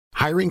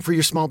Hiring for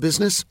your small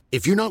business?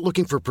 If you're not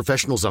looking for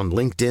professionals on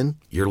LinkedIn,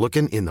 you're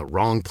looking in the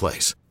wrong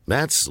place.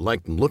 That's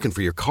like looking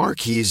for your car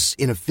keys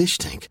in a fish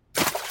tank.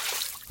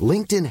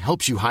 LinkedIn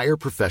helps you hire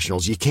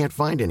professionals you can't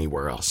find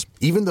anywhere else,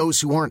 even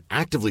those who aren't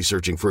actively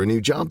searching for a new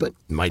job but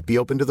might be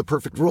open to the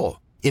perfect role.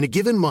 In a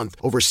given month,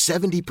 over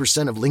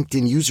 70% of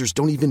LinkedIn users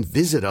don't even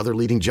visit other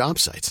leading job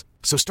sites.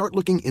 So start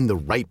looking in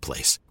the right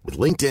place. With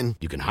LinkedIn,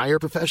 you can hire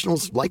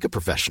professionals like a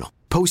professional.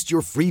 Post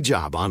your free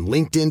job on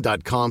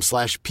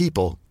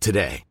linkedin.com/people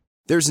today.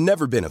 There's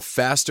never been a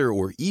faster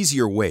or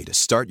easier way to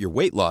start your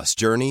weight loss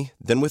journey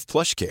than with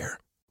PlushCare.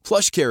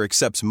 PlushCare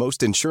accepts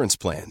most insurance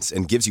plans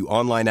and gives you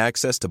online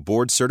access to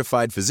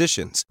board-certified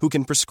physicians who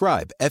can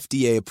prescribe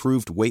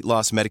FDA-approved weight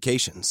loss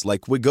medications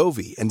like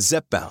Wegovy and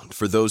Zepbound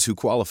for those who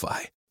qualify.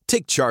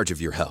 Take charge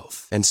of your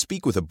health and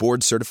speak with a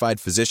board-certified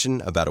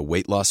physician about a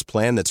weight loss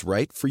plan that's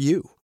right for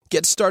you.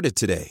 Get started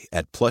today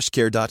at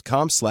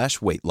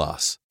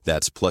plushcare.com/weightloss.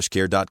 That's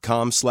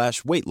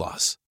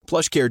plushcare.com/weightloss.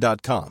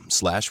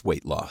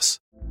 plushcare.com/weightloss.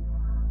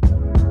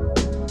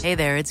 Hey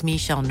there, it's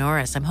Michelle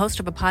Norris. I'm host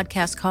of a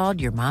podcast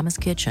called Your Mama's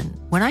Kitchen.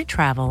 When I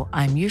travel,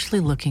 I'm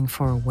usually looking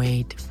for a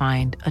way to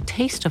find a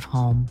taste of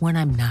home when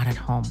I'm not at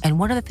home.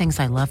 And one of the things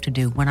I love to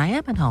do when I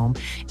am at home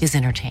is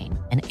entertain.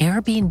 And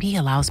Airbnb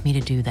allows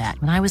me to do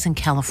that. When I was in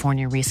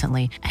California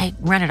recently, I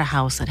rented a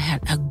house that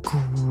had a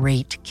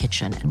great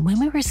kitchen. And when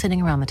we were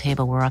sitting around the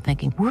table, we were all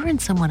thinking, we're in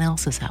someone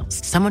else's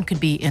house. Someone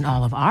could be in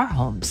all of our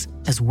homes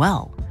as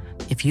well.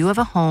 If you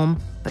have a home,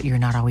 but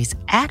you're not always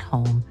at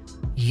home,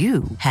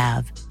 you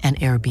have an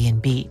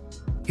Airbnb.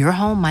 Your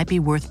home might be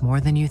worth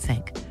more than you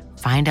think.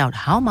 Find out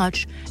how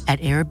much at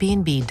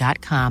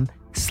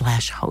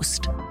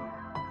airbnb.com/host.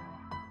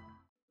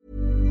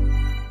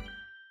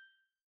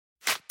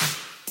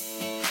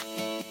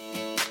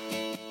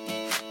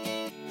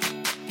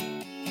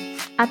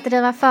 Att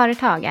driva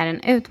företag är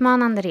en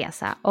utmanande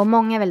resa och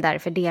många vill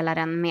därför dela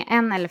den med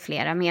en eller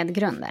flera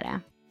medgrundare.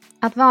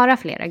 Att vara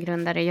flera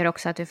grundare gör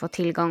också att du får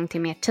tillgång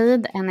till mer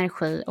tid,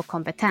 energi och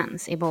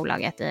kompetens i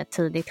bolaget i ett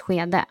tidigt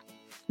skede.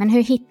 Men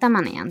hur hittar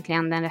man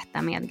egentligen den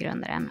rätta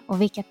medgrundaren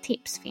och vilka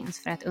tips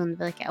finns för att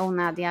undvika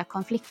onödiga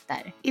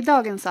konflikter? I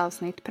dagens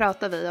avsnitt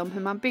pratar vi om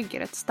hur man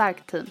bygger ett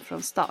starkt team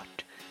från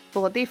start.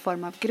 Både i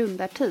form av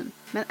grundarteam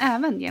men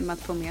även genom att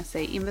få med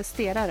sig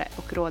investerare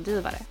och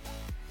rådgivare.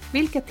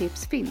 Vilka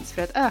tips finns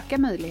för att öka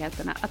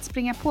möjligheterna att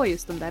springa på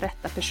just de där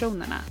rätta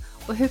personerna?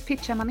 Och hur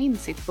pitchar man in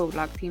sitt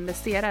bolag till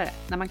investerare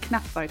när man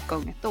knappt varit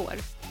igång ett år?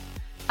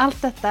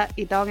 Allt detta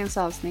i dagens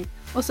avsnitt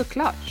och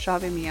såklart så har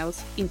vi med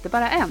oss inte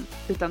bara en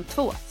utan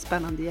 2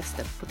 spännande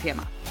gäster på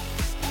tema.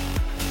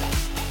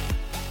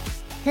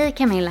 Hej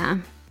Camilla!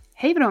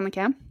 Hej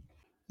Veronica!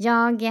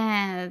 Jag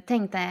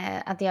tänkte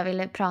att jag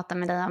ville prata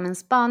med dig om en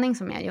spaning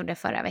som jag gjorde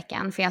förra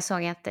veckan. För jag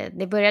såg att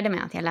det började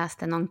med att jag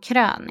läste någon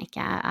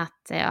krönika.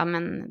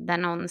 Där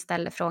någon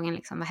ställde frågan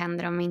liksom, vad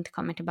händer om vi inte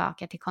kommer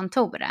tillbaka till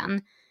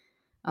kontoren?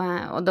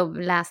 Och då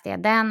läste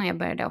jag den och jag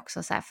började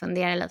också så här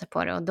fundera lite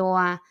på det. Och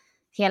då,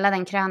 hela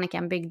den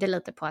krönikan byggde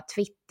lite på att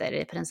Twitter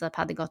i princip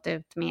hade gått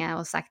ut med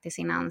och sagt till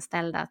sina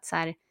anställda att så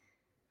här,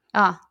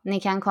 ja, ni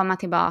kan komma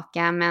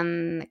tillbaka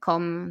men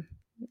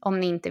om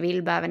ni inte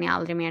vill behöver ni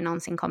aldrig mer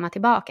någonsin komma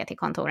tillbaka till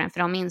kontoren. För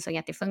de insåg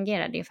att det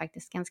fungerade ju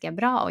faktiskt ganska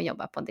bra att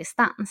jobba på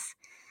distans.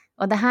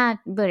 Och det här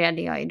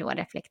började jag ju då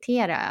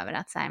reflektera över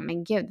att så här,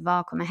 men gud,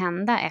 vad kommer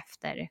hända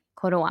efter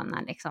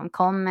corona? Liksom?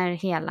 Kommer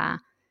hela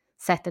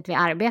sättet vi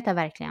arbetar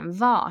verkligen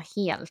vara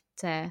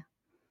helt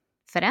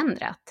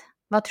förändrat?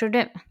 Vad tror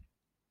du?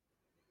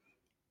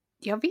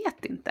 Jag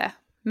vet inte.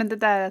 Men det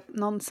där att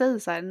någon säger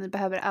så här, ni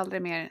behöver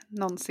aldrig mer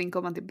någonsin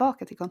komma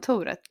tillbaka till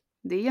kontoret.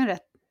 Det är ju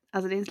det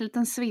är en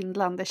liten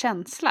svindlande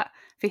känsla.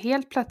 För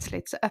helt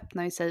plötsligt så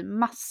öppnar ju sig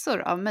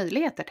massor av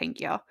möjligheter,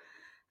 tänker jag.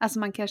 Alltså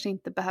man kanske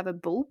inte behöver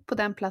bo på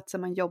den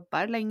platsen man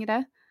jobbar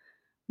längre.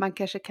 Man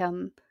kanske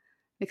kan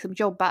liksom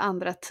jobba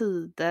andra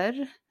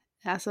tider.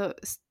 Alltså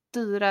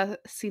styra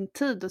sin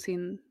tid och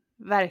sin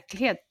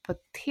verklighet på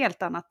ett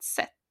helt annat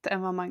sätt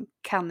än vad man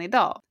kan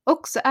idag.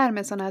 Också är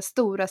med sådana här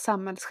stora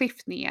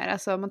samhällsskiftningar,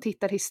 alltså om man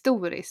tittar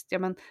historiskt, ja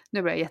men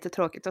nu blir det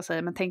jättetråkigt att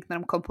säga, men tänk när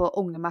de kom på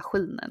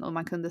ångmaskinen och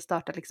man kunde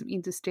starta liksom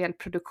industriell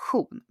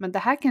produktion. Men det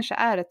här kanske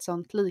är ett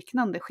sådant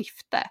liknande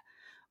skifte.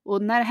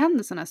 Och när det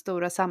händer sådana här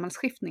stora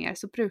samhällsskiftningar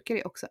så brukar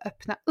det också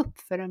öppna upp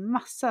för en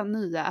massa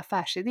nya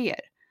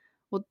affärsidéer.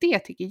 Och det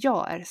tycker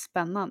jag är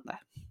spännande.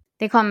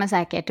 Det kommer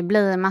säkert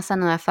bli en massa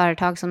nya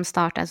företag som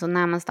startas och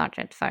när man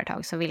startar ett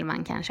företag så vill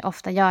man kanske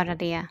ofta göra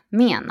det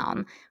med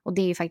någon. Och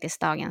det är ju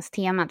faktiskt dagens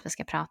tema att vi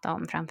ska prata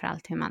om,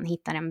 framförallt hur man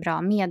hittar en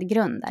bra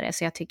medgrundare.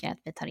 Så jag tycker att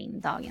vi tar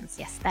in dagens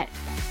gäster.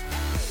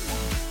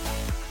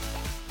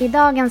 I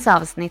dagens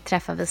avsnitt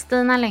träffar vi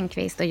Stina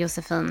Lundqvist och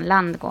Josefin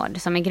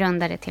Landgård som är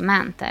grundare till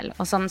Mantle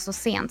och som så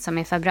sent som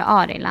i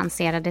februari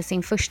lanserade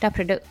sin första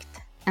produkt.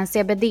 En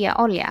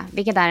CBD-olja,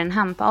 vilket är en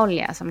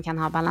hampaolja som kan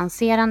ha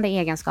balanserande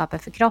egenskaper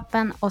för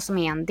kroppen och som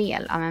är en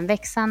del av en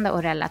växande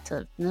och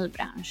relativt ny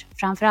bransch,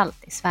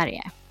 framförallt i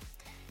Sverige.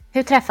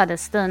 Hur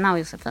träffades Stina och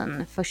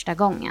Josefin första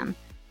gången?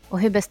 Och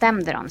hur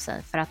bestämde de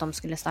sig för att de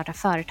skulle starta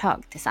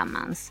företag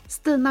tillsammans?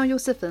 Stina och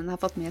Josefin har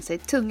fått med sig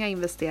tunga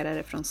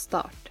investerare från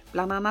start.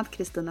 Bland annat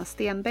Kristina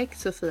Stenbeck,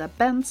 Sofia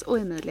Benz och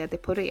Emilia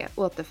Deporé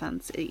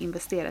återfanns i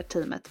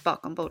investerarteamet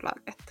bakom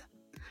bolaget.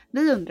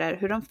 Vi undrar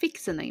hur de fick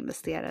sina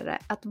investerare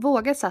att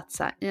våga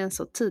satsa i en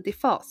så tidig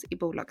fas i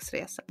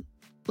bolagsresan.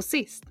 Och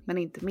sist men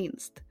inte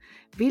minst,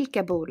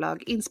 vilka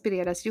bolag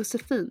inspireras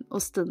Josefin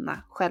och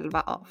Stina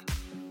själva av?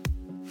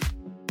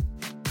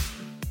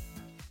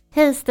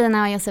 Hej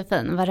Stina och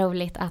Josefin, vad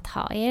roligt att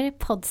ha er i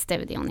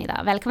poddstudion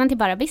idag. Välkommen till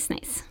Bara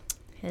Business.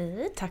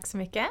 Hej, tack så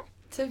mycket.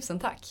 Tusen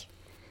tack.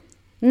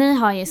 Ni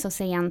har ju så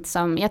sent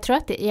som,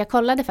 jag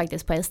kollade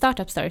faktiskt på er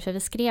startup story för vi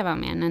skrev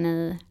om er när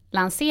ni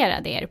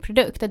lanserade er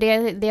produkt. Och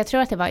jag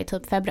tror att det var i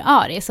typ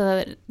februari,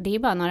 så det är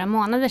bara några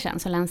månader sedan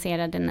så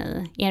lanserade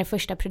ni er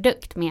första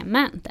produkt med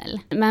Mantle.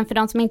 Men för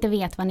de som inte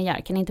vet vad ni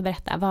gör, kan ni inte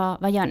berätta,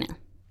 vad gör ni?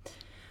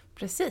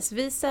 Precis,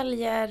 vi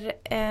säljer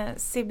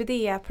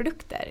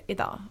CBD-produkter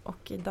idag.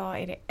 Och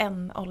idag är det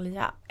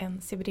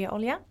en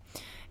CBD-olja.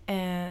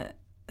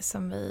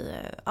 Som vi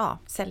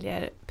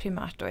säljer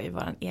primärt då i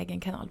vår egen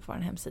kanal på vår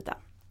hemsida.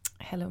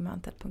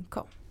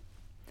 hellomantle.com.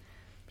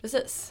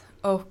 Precis,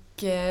 och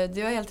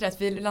du har helt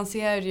rätt. Vi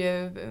lanserade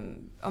ju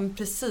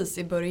precis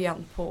i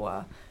början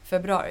på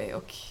februari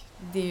och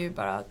det är ju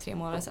bara 3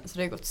 månader sedan så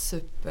det har gått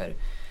super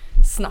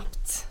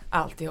snabbt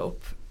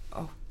alltihop.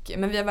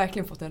 Men vi har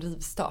verkligen fått en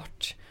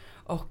rivstart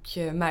och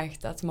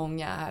märkt att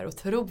många är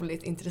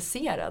otroligt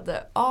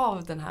intresserade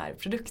av den här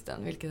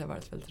produkten, vilket har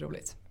varit väldigt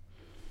roligt.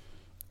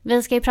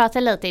 Vi ska ju prata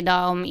lite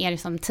idag om er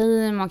som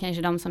team och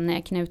kanske de som ni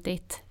har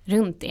knutit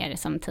runt er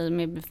som team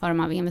i form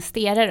av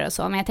investerare och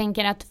så. Men jag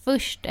tänker att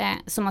först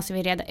så måste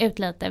vi reda ut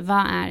lite,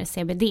 vad är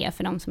CBD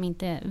för de som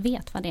inte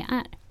vet vad det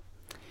är?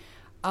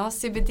 Ja,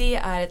 CBD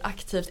är ett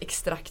aktivt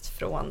extrakt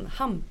från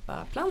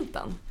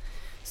hampaplantan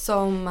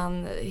som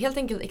man helt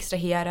enkelt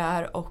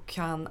extraherar och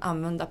kan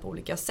använda på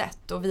olika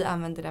sätt. Och vi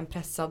använder den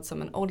pressad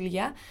som en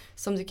olja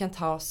som du kan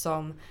ta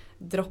som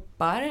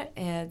droppar.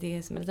 Det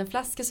är som en liten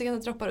flaska så kan du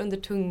droppa under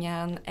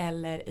tungan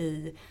eller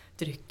i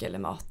dryck eller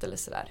mat eller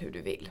sådär hur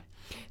du vill.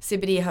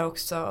 CBD har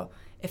också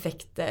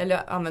effekter,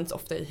 eller används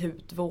ofta i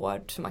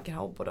hudvård så man kan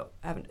ha både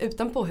även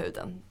utanpå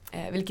huden.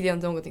 Vilket är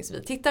någonting som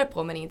vi tittar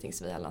på men ingenting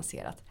som vi har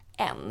lanserat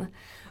än.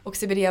 Och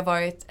CBD har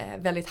varit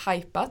väldigt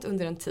hypat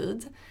under en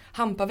tid.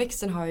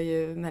 Hampaväxten har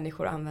ju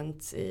människor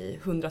använt i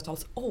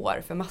hundratals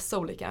år för massa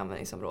olika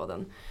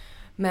användningsområden.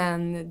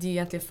 Men det är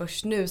egentligen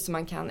först nu som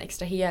man kan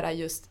extrahera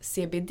just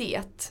CBD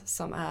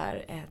som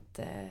är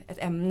ett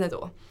ämne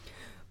då.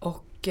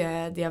 Och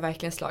det har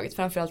verkligen slagit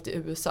framförallt i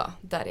USA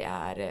där det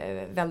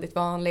är väldigt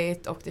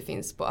vanligt och det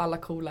finns på alla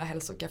coola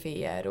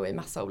hälsokaféer och i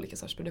massa olika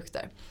sorts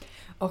produkter.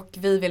 Och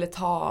vi ville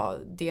ta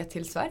det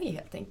till Sverige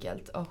helt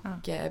enkelt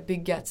och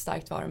bygga ett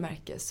starkt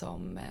varumärke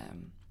som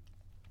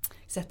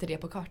sätter det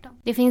på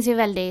kartan. Det finns ju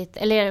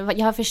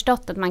jag har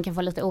förstått att man kan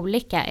få lite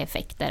olika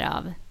effekter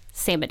av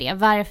CBD.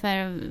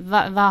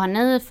 Vad har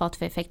ni fått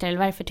för effekter eller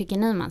varför tycker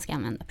ni man ska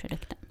använda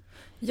produkten?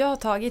 Jag har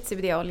tagit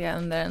CBD-olja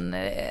under en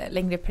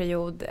längre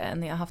period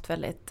när jag har haft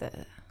väldigt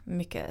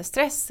mycket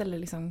stress eller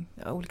liksom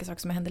olika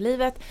saker som händer i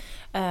livet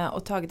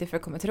och tagit det för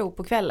att komma till ro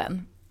på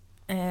kvällen.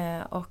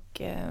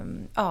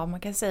 Man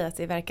kan säga att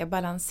det verkar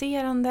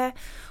balanserande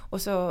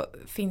och så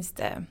finns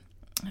det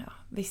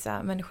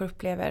vissa människor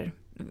upplever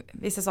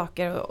vissa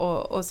saker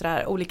och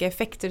sådär, olika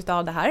effekter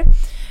utav det här.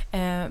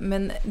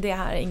 Men det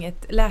är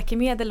inget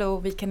läkemedel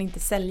och vi kan inte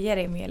sälja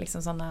det med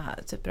liksom sådana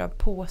typer av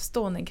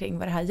påståenden kring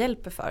vad det här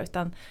hjälper för,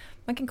 utan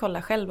man kan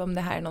kolla själv om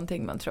det här är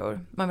någonting man tror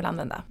man vill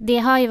använda. Det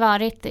har ju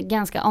varit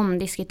ganska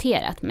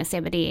omdiskuterat med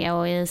CBD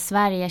och i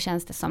Sverige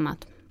känns det som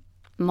att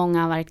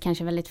många har varit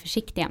kanske väldigt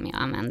försiktiga med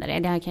att använda det.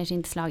 Det har kanske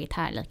inte slagit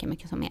här lika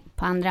mycket som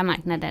på andra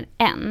marknader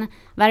än.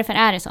 Varför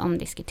är det så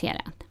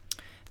omdiskuterat?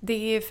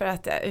 Det är för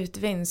att det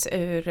utvinns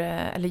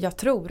jag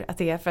tror att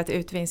det är för att det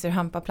utvinns ur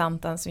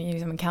hampaplantan som är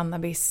liksom en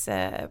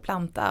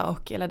cannabisplanta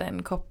och hela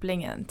den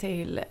kopplingen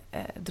till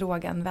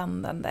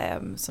droganvändande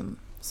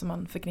som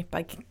man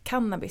förknippar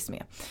cannabis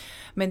med.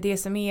 Men det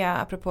som är,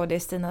 apropå det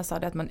Stina sa,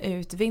 det är att man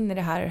utvinner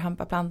det här ur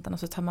hampaplantan och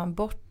så tar man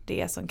bort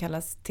det som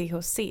kallas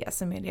THC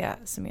som är det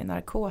som är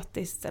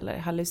narkotiskt eller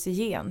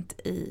hallucinogent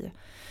i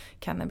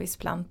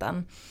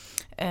cannabisplantan.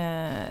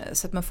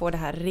 Så att man får det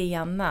här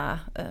rena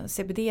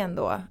CBD:n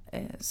då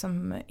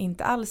som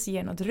inte alls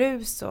ger något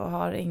rus och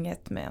har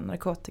inget med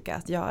narkotika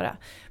att göra.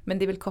 Men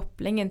det är väl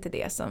kopplingen till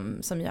det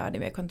som gör det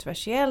mer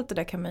kontroversiellt, och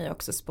där kan man ju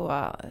också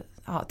spå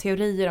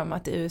teorier om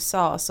att i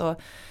USA så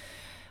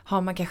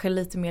har man kanske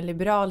lite mer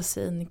liberal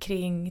syn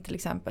kring till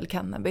exempel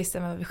cannabis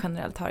än vad vi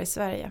generellt har i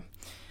Sverige.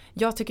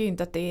 Jag tycker ju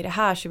inte att det är det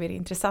här som är det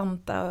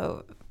intressanta,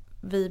 och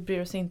vi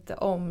bryr oss inte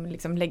om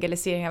liksom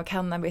legalisering av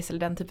cannabis eller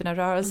den typen av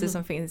rörelser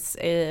som finns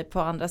på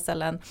andra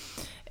ställen,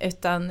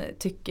 utan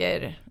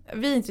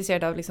vi är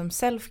intresserade av liksom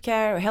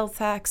self-care och health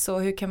hacks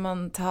och hur kan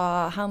man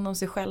ta hand om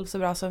sig själv så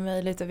bra som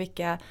möjligt och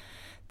vilka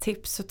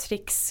tips och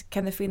tricks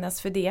kan det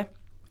finnas för det.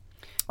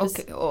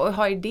 Och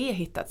har ju det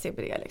hittat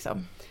CBD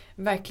liksom?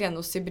 Verkligen,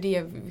 och CBD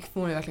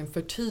får man verkligen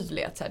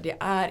förtydligat. Så här, det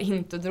är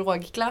inte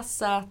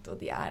drogklassat och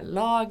det är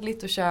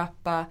lagligt att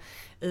köpa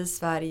i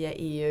Sverige,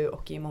 EU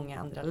och i många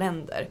andra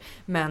länder.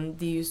 Men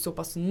det är ju så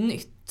pass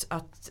nytt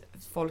att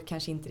folk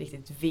kanske inte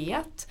riktigt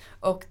vet,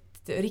 och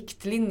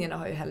riktlinjerna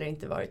har ju heller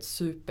inte varit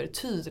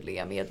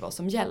supertydliga med vad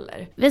som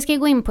gäller. Vi ska ju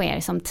gå in på er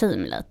som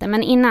team lite,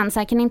 men innan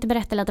så kan ni inte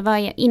berätta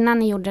lite innan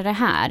ni gjorde det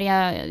här?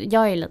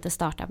 Jag är ju lite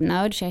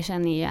startup-nörd, så jag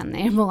känner ju igen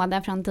er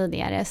båda från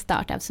tidigare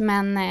startups.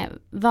 Men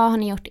vad har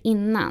ni gjort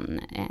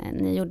innan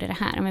ni gjorde det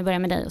här? Om vi börjar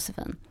med dig,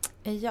 Josefin.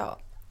 Ja,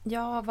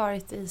 jag har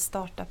varit i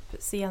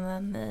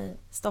startup-scenen i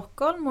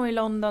Stockholm och i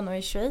London och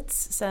i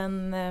Schweiz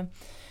sedan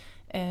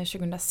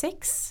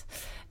 2006.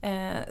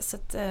 Så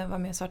att var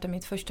med och startade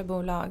mitt första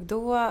bolag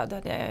då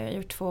hade jag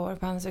gjort 2 år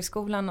på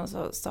Handelshögskolan, och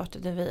så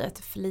startade vi ett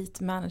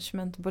fleet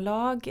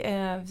managementbolag.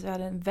 Vi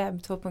hade en webb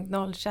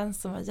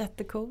 2.0-tjänst som var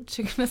jättecool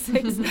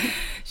 2006.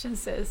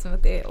 Känns som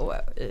att det är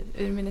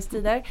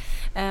urminnes-tider.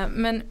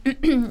 Men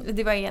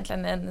det var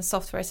egentligen en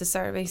software as a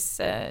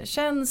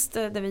service-tjänst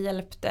där vi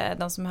hjälpte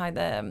de som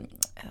hade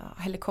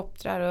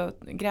helikoptrar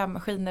och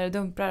grävmaskiner och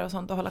dumprar och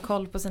sånt att hålla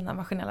koll på sina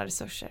maskinella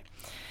resurser.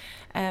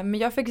 Men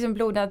jag fick liksom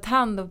blodad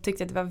tand och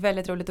tyckte att det var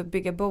väldigt roligt att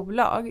bygga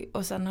bolag.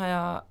 Och sen har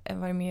jag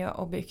varit med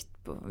och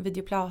byggt på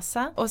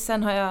Videoplaza. Och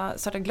sen har jag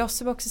startat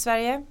Glossybox i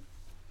Sverige.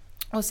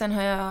 Och sen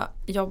har jag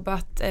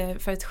jobbat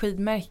för ett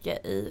skidmärke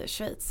i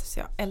Schweiz. Så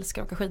jag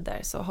älskar att åka skidor,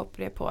 så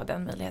hoppade jag på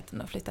den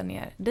möjligheten att flytta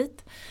ner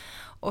dit.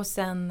 Och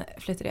sen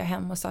flyttade jag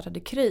hem och startade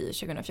Kry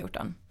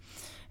 2014.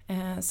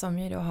 Som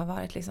ju då har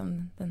varit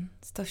liksom den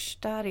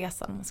största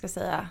resan, man ska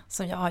säga,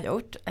 som jag har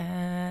gjort.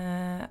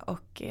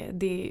 Och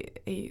det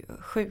är ju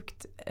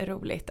sjukt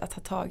roligt att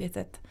ha tagit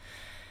ett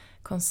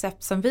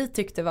koncept som vi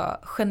tyckte var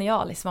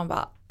genialiskt. Man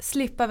bara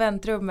slippa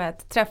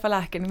väntrummet, träffa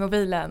läkaren i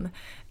mobilen.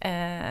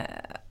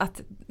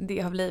 Att det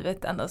har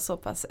blivit ändå så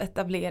pass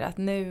etablerat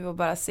nu, och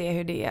bara se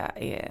hur det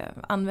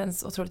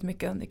används otroligt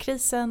mycket under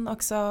krisen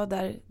också.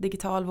 Där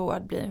digital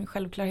vård blir en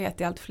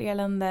självklarhet i allt fler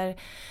länder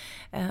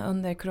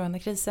under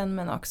coronakrisen,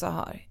 men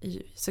också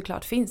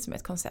såklart finns med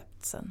ett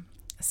koncept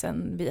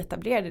sen vi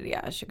etablerade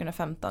det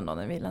 2015 då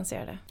när vi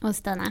lanserade. Och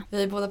Stina?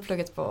 Vi har båda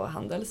pluggat på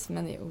Handels,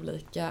 men i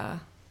olika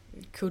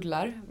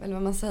kullar, eller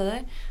vad man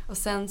säger. Och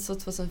sen så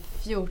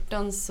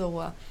 2014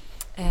 så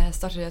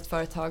startade jag ett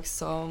företag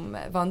som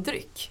var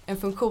en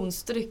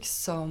funktionsdryck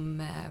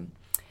som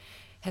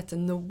hette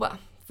Noa.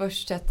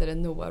 Först hette det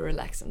Noa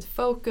Relax and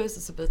Focus,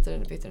 och så bytte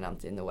det namn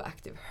till Noa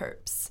Active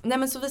Herbs. Nej,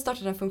 men så vi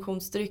startade en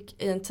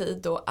funktionsdryck i en tid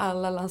då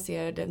alla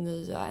lanserade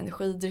nya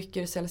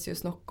energidrycker,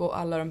 Celsius, Nocco,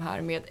 alla de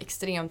här med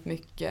extremt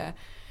mycket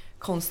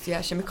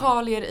konstiga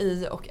kemikalier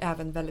i och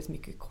även väldigt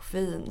mycket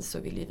koffein. Så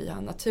ville vi ha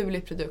en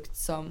naturlig produkt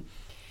som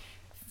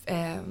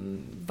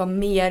var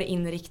mer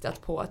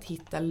inriktat på att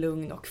hitta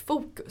lugn och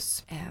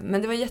fokus.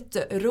 Men det var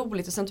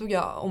jätteroligt, och sen tog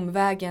jag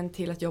omvägen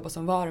till att jobba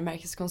som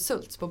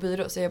varumärkeskonsult på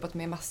byrå, så jag har jobbat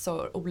med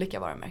massor olika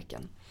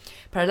varumärken.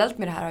 Parallellt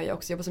med det här har jag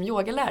också jobbat som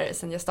yogalärare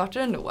sen jag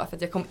startade Noa, för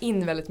att jag kom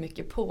in väldigt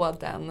mycket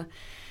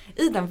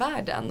i den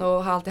världen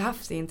och har alltid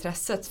haft det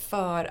intresset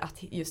för att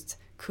just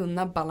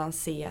kunna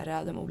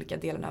balansera de olika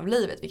delarna av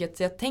livet, vilket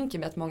jag tänker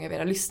mig att många av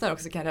era lyssnare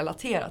också kan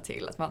relatera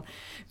till, att man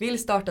vill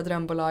starta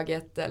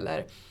drömbolaget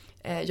eller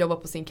jobba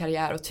på sin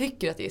karriär och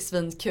tycker att det är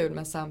svinkul,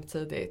 men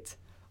samtidigt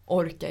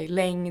orka i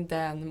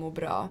längden, må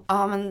bra.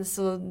 Ja, men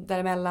så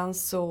däremellan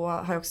så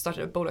har jag också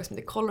startat ett bolag som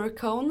heter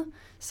Colorcone,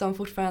 som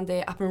fortfarande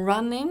är up and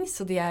running.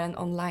 Så det är en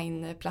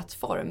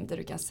online-plattform där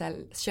du kan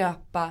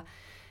köpa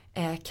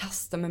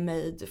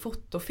custom-made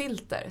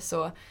fotofilter.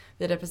 Så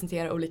vi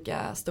representerar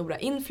olika stora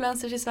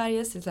influencers i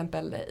Sverige, till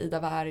exempel Ida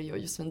Warg och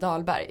Josefin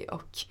Dahlberg,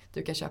 och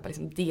du kan köpa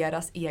liksom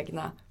deras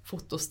egna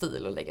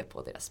fotostil och lägga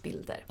på deras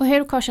bilder. Och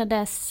hur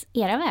korsades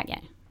era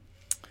vägar?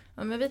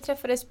 Ja, men vi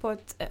träffades på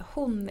ett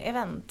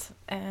hon-event.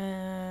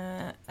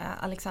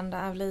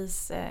 Alexandra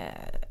Avlis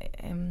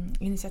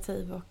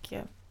initiativ och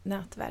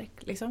nätverk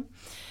liksom.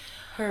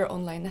 Her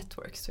Online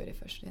Network, så är det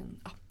först en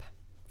app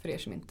för er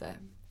som inte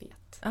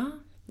vet. Ja.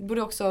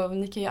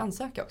 Ni kan ju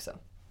ansöka också.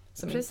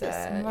 Som precis,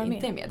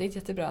 inte är med. Det är ett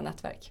jättebra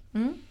nätverk.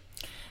 Mm.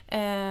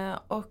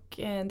 Och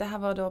det här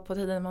var då på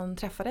tiden man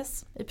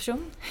träffades i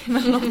person.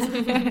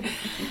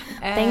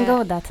 Den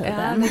goda tiden.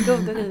 Ja, den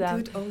goda tiden.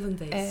 Good olden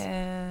days.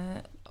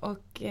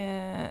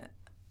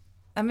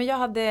 Men jag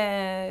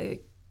hade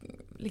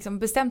liksom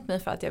bestämt mig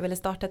för att jag ville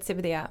starta ett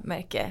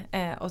CBD-märke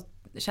och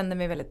kände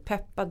mig väldigt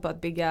peppad på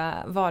att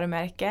bygga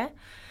varumärke.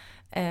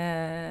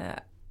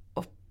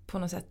 Och på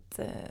något sätt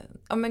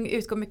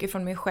utgå mycket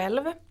från mig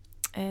själv.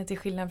 Till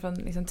skillnad från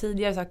liksom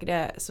tidigare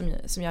saker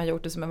som jag har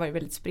gjort och som har varit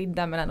väldigt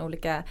spridda mellan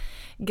olika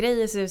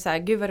grejer, så är det så här,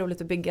 gud vad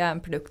roligt att bygga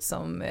en produkt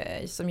som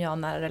jag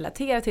nära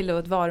relaterar till, och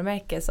ett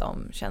varumärke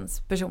som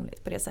känns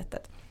personligt på det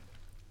sättet.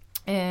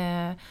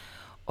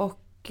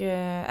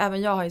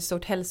 Även jag har ett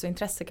stort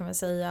hälsointresse kan man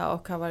säga,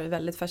 och har varit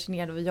väldigt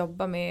fascinerad av att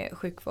jobba med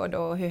sjukvård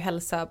och hur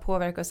hälsa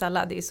påverkar oss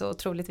alla. Det är så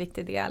otroligt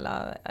viktig del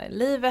av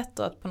livet,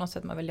 och att på något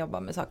sätt man vill jobba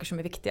med saker som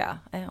är viktiga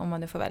om man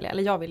nu får välja,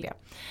 eller jag vill det.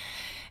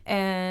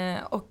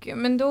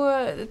 Men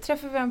då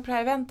träffade vi varandra på det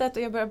här eventet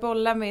och jag började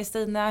bolla med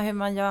Stina hur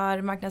man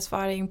gör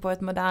marknadsföring på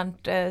ett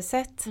modernt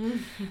sätt.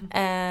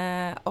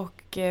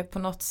 Och på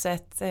något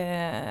sätt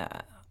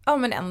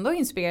men ändå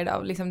inspirerad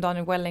av liksom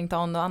Daniel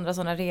Wellington och andra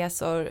sådana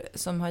resor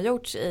som har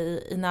gjorts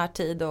i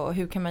närtid och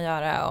hur kan man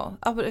göra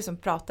och liksom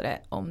pratade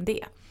om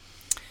det.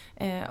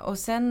 Och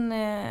sen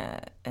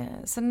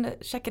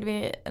käkade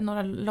vi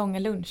några långa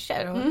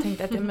luncher och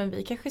tänkte att men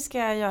vi kanske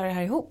ska göra det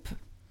här ihop.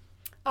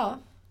 Ja,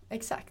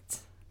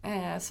 exakt.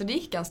 Så det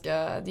gick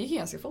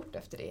ganska fort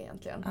efter det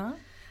egentligen.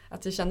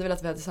 Att vi kände väl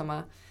att vi hade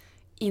samma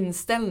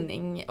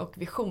inställning och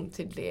vision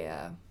till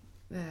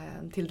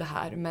det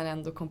här, men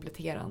ändå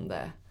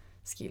kompletterande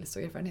skills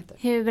och erfarenheter.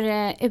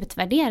 Hur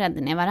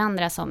utvärderade ni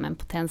varandra som en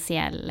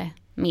potentiell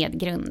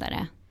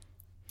medgrundare?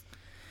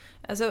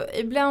 Alltså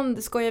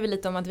ibland skojar vi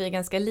lite om att vi är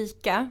ganska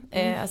lika.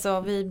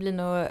 Alltså vi blir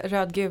nog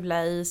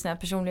rödgula i sina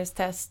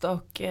personlighetstest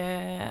och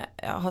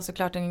har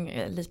såklart en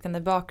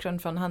liknande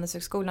bakgrund från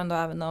Handelshögskolan då,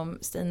 även om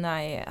Stina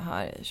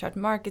har kört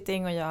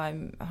marketing och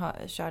jag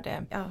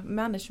körde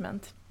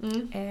management.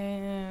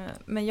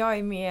 Men jag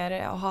är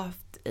mer och har haft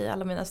i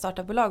alla mina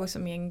startupbolag också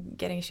med en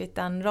getting shit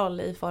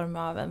done-roll i form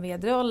av en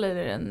vd-roll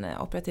eller en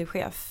operativ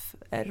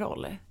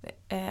chef-roll.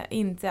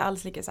 Inte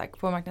alls lika säker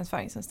på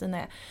marknadsföring som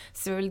Stina är.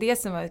 Så det var väl det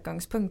som var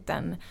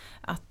utgångspunkten,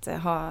 att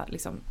ha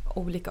liksom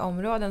olika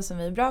områden som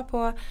vi är bra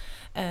på,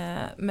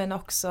 men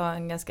också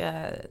en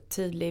ganska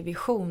tydlig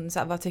vision. Så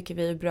här, vad tycker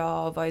vi är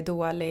bra och vad är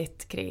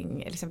dåligt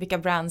kring liksom, vilka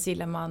brands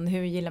gillar man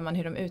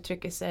hur de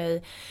uttrycker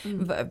sig,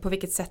 på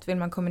vilket sätt vill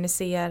man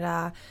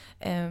kommunicera.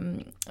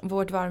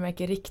 Vårt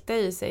varumärke riktar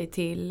ju sig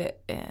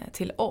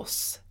till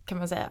oss, kan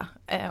man säga.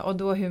 Och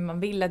då hur man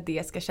vill att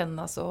det ska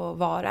kännas och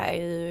vara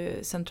är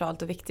ju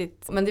centralt och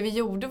viktigt. Men det vi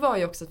gjorde var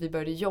ju också att vi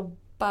började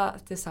jobba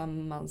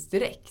tillsammans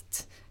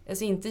direkt.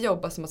 Alltså inte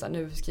jobba som att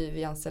nu skriver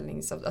vi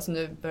anställningsavtal, alltså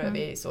nu börjar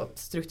vi så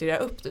strukturera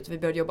upp det, utan vi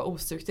började jobba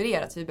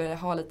ostrukturerat. Så vi började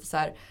ha lite så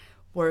här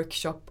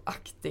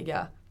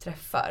workshop-aktiga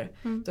träffar.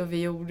 Då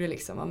vi gjorde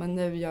liksom, men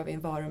nu gör vi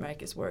en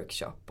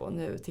varumärkesworkshop och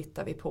nu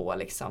tittar vi på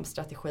liksom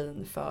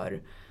strategin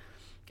för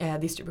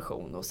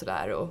distribution och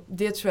sådär. Och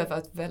det tror jag var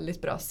ett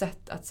väldigt bra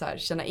sätt att så här,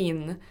 känna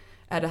in,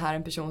 är det här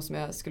en person som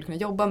jag skulle kunna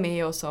jobba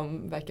med och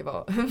som verkar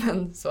vara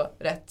så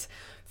rätt.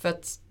 För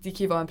att det kan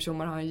ju vara en person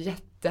man har en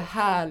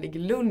jättehärlig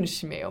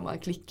lunch med och man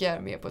klickar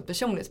med på ett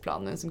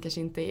personlighetsplan, men som kanske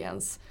inte är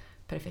ens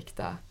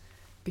perfekta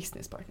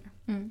businesspartner.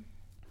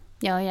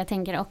 Ja, jag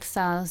tänker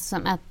också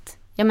som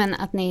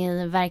att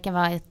ni verkar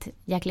vara ett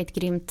jäkligt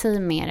grymt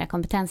team med era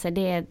kompetenser.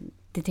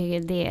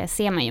 Det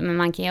ser man ju, men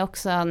man kan ju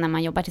också när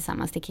man jobbar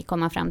tillsammans, det kan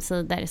komma fram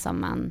sidor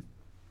som man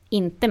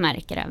inte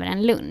märker över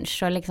en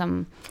lunch.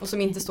 Och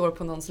som inte står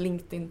på någons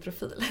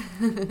LinkedIn-profil.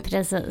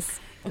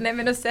 Precis. Nej,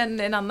 men och sen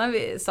en annan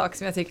sak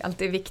som jag tycker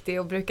alltid är viktig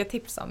och brukar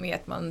tipsa om är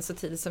att man så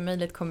tidigt som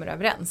möjligt kommer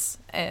överens.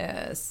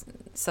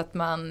 Så att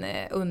man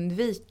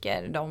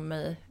undviker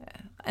de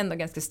ändå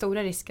ganska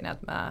stora riskerna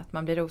att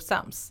man blir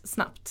osams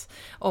snabbt.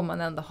 Om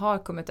man ändå har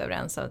kommit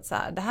överens om att så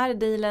här, det här är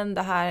dealen,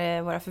 det här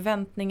är våra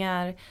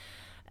förväntningar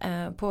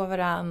på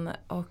varann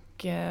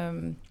och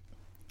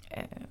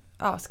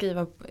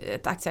skriva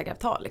ett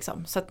aktieägaravtal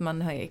liksom, så att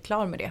man är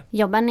klar med det.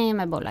 Jobbar ni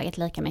med bolaget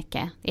lika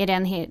mycket? Är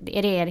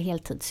det er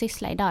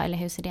heltidssyssla idag eller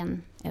hur ser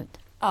den ut?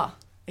 Ja,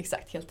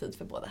 exakt, heltid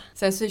för båda.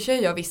 Sen så kör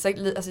jag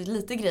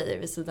lite grejer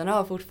vid sidan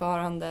av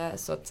fortfarande,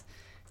 så att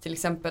till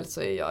exempel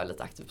så är jag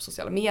lite aktiv på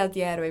sociala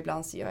medier och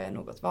ibland så gör jag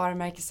något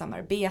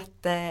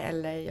varumärkessamarbete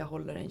eller jag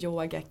håller en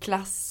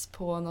yogaklass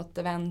på något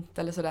event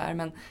eller sådär,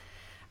 men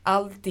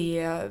allt det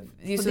är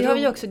så. Och det har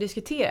vi också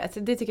diskuterat,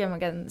 det tycker jag man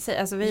kan säga.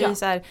 Alltså vi är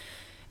så här,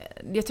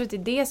 jag tror att det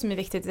är det som är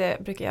viktigt.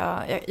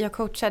 Jag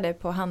coachade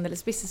på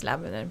Handels Business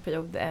Lab under en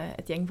period,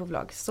 ett gäng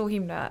bolag. Så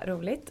himla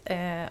roligt.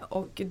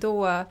 Och då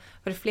var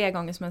det flera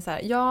gånger som man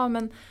säger,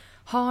 men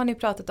har ni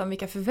pratat om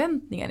vilka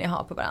förväntningar ni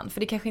har på varandra? För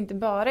det kanske inte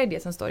bara är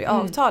det som står i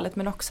avtalet,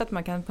 men också att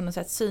man kan på något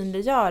sätt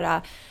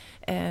synliggöra.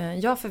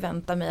 Jag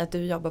förväntar mig att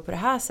du jobbar på det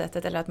här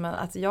sättet, eller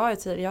att jag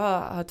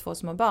har 2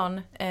 små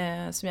barn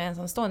som jag är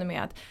ensamstående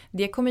med. Att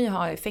det kommer ju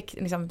ha effekt.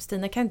 Liksom,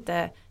 Stina kan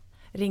inte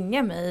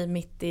ringa mig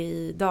mitt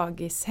i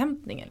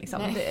dagishämtningen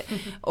liksom.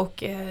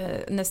 Och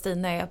när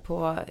Stina är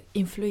på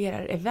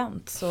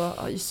influerar-event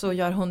så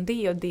gör hon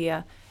det, och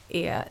det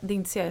är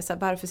inte så här,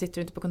 varför sitter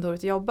du inte på kontoret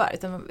och jobbar,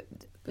 utan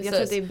jag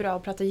tror att det är bra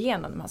att prata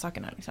igenom de här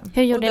sakerna liksom.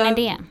 Hur gjorde ni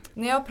det?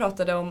 När jag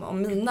pratade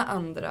om mina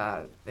andra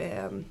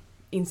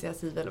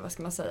initiativ, eller vad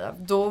ska man säga,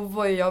 då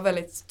var jag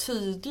väldigt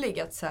tydlig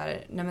att så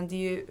här, nej men det är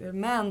ju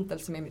Mantle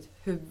som är mitt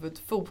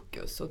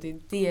huvudfokus och det är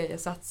det jag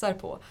satsar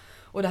på.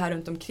 Och det här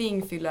runt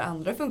omkring fyller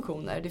andra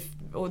funktioner.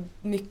 Och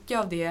mycket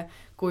av det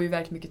går ju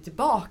verkligen mycket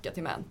tillbaka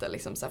till Mantle.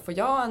 Liksom. Så här, får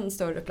jag en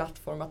större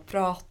plattform att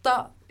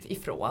prata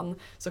ifrån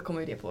så kommer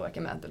ju det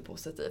påverka Mantle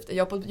positivt. Är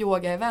jag på ett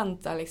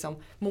yoga-event där liksom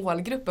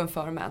målgruppen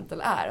för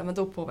Mantle är, men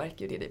då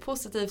påverkar ju det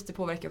positivt. Det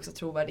påverkar också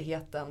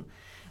trovärdigheten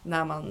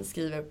när man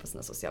skriver på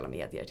sina sociala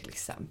medier till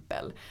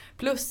exempel.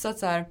 Plus att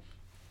så här,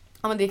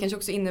 men det kanske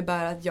också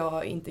innebär att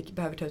jag inte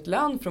behöver ta ut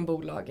lön från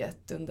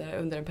bolaget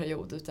under en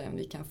period, utan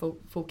vi kan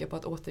foka på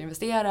att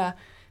återinvestera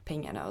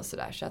pengarna och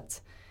sådär. Så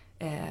att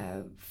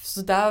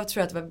Så där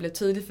tror jag att det blev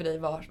tydligt för dig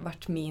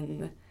vart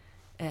min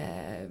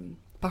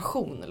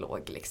passion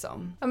låg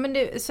liksom. Ja,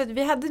 men så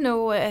vi hade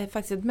nog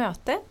faktiskt ett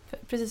möte,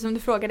 precis som du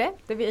frågade.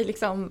 Där vi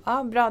liksom,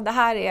 bra, det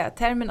här är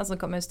termerna som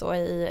kommer att stå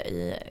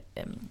i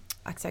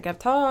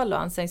aktieägaravtal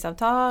och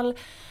anställningsavtal.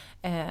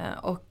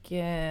 Och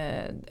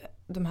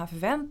de här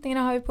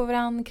förväntningarna har vi på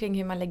varandra kring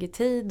hur man lägger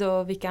tid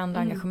och vilka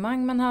andra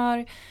engagemang man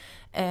har.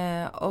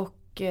 Och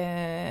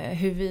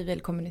hur vi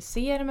vill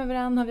kommunicera med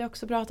varandra har vi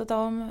också pratat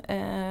om.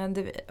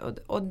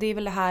 Och det är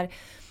väl det här,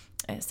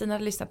 Stina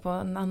hade lyssnat på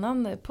en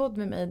annan podd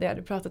med mig där jag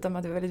hade pratat om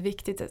att det är väldigt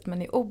viktigt att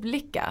man är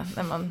olika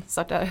när man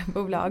startar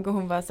bolag. Och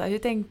hon var så här, hur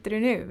tänkte du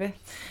nu?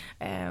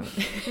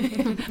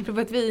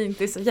 För att vi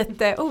inte är så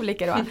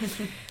jätteolika då.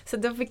 Så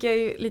då fick jag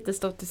ju lite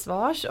stå till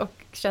svars och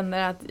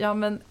känner att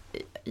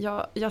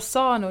jag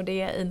sa nog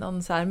det i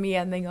någon så här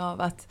mening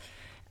av att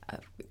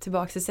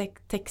tillbaka till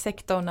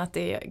techsektorn, att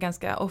det är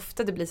ganska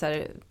ofta det blir så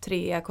här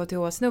 3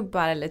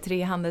 KTH-snubbar eller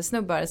 3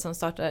 handelssnubbar som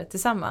startar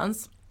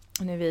tillsammans.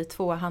 Nu är vi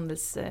 2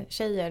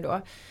 handelstjejer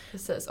då.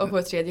 Precis, och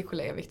vår tredje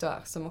kollega Victor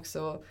som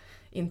också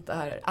inte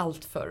är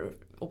allt för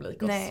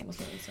olik oss. Nej.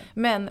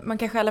 Men man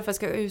kanske i alla fall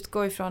ska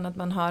utgå ifrån att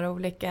man har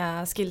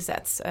olika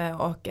skillsets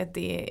och att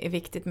det är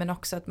viktigt, men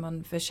också att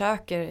man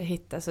försöker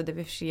hitta så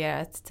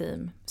diversifierat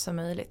team som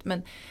möjligt.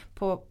 Men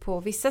på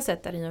vissa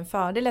sätt är det ju en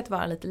fördel att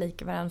vara lite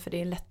lika varandra, för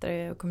det är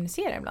lättare att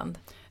kommunicera ibland.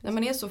 När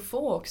man är så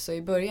få också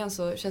i början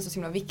så känns det så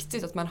himla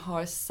viktigt att man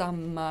har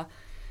samma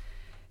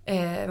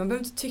man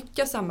behöver inte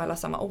tycka samma eller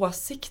samma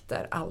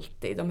åsikter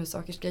alltid om hur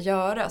saker ska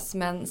göras,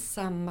 men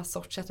samma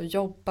sorts sätt att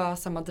jobba,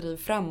 samma driv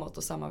framåt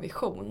och samma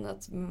vision.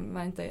 Att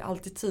man inte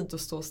alltid tid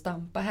att stå och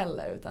stampa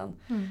heller, utan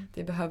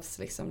det behövs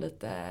liksom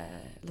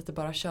lite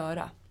bara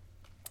köra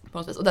på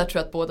något vis. Och där tror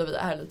jag att båda vi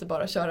är lite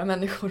bara köra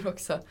människor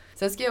också.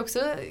 Sen kan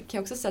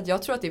jag också säga att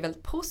jag tror att det är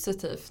väldigt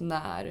positivt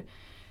när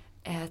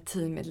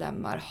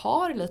teammedlemmar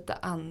har lite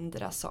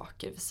andra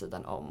saker vid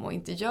sidan om och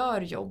inte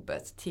gör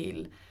jobbet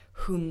till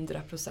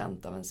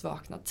 100% av ens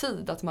vakna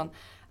tid. Att man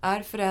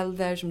är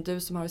förälder, som du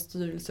som har ett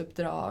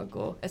styrelseuppdrag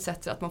och etc.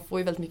 Att man får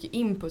ju väldigt mycket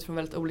input från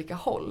väldigt olika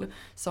håll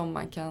som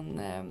man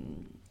kan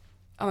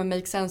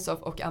make sense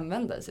of och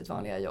använda i sitt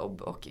vanliga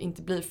jobb och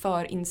inte blir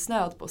för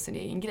insnöd på sin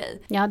egen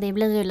grej. Ja, det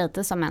blir ju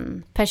lite som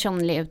en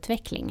personlig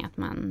utveckling, att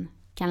man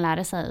kan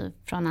lära sig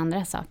från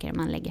andra saker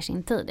man lägger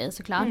sin tid i,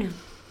 såklart.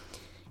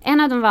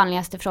 En av de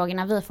vanligaste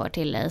frågorna vi får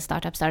till i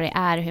Startup Story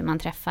är hur man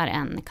träffar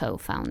en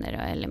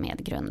co-founder eller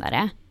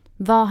medgrundare.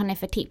 Vad har ni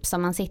för tips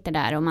om man sitter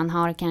där och man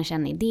har kanske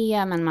en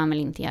idé men man vill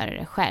inte göra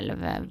det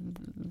själv?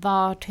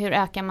 Hur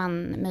ökar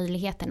man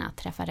möjligheterna att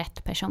träffa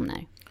rätt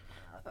personer?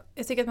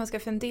 Jag tycker att man ska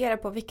fundera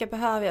på vilka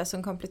behöver jag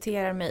som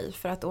kompletterar mig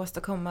för att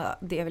åstadkomma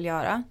det jag vill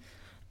göra.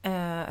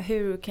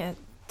 Hur kan jag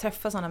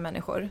träffa sådana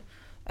människor?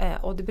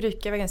 Och det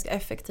brukar vara ganska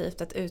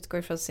effektivt att utgå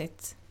ifrån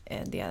sitt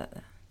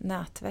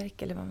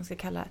nätverk eller vad man ska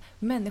kalla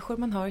människor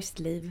man har i sitt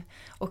liv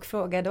och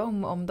fråga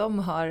dem om de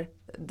har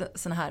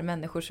såna här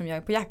människor som jag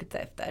är på jakt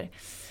efter.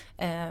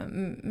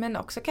 Men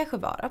också kanske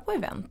vara på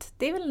event.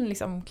 Det är väl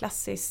liksom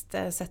klassiskt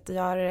sätt att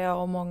göra det,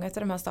 och många av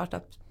de här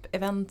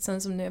startup-eventsen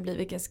som nu har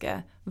blivit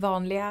ganska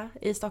vanliga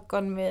i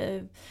Stockholm.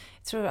 Jag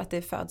tror att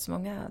det föds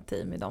många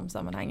team i de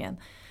sammanhangen.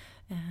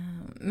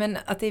 Men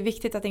att det är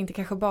viktigt att det inte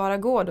kanske bara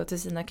går då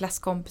till sina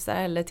klasskompisar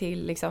eller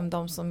till liksom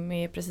de som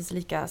är precis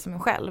lika som en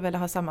själv eller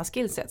har samma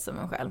skillset som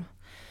en själv.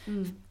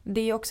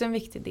 Det är också en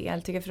viktig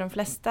del, tycker jag, för de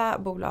flesta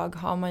bolag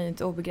har man ju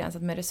inte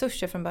obegränsat med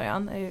resurser från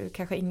början.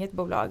 Kanske inget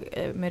bolag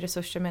med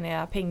resurser, menar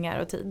jag pengar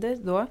och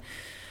tid då.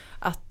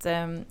 Att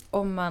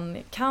om man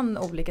kan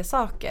olika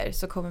saker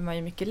så kommer man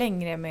ju mycket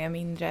längre med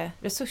mindre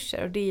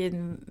resurser, och det är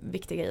en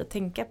viktig grej att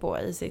tänka på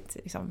i sitt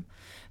liksom,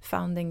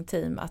 founding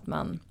team, att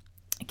man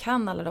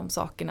kan alla de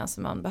sakerna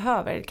som man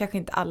behöver. Kanske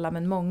inte alla,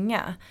 men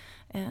många.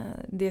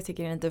 Det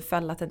tycker jag inte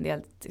fallat en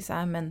del så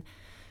här, men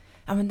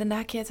den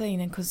där kan jag ta in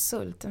en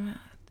konsult.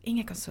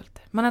 Inga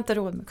konsulter. Man har inte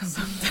råd med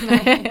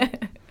konsulter.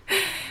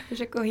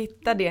 Försök att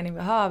hitta det ni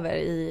behöver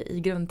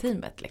i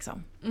grundteamet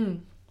liksom.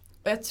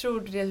 Och jag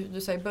tror det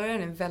du sa i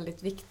början är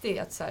väldigt viktigt,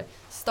 att så här,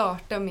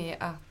 starta med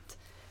att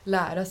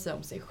lära sig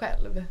om sig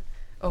själv.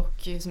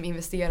 Och som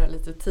investerar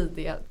lite tid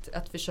i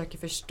att försöka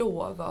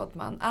förstå vad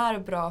man är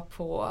bra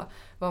på,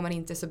 vad man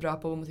inte är så bra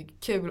på, vad man tycker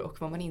är kul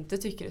och vad man inte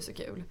tycker är så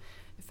kul.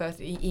 För att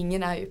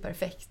ingen är ju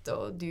perfekt,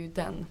 och det är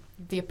ju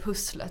det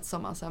pusslet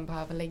som man sen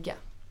behöver lägga.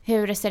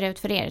 Hur ser det ut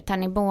för er? Tar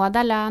ni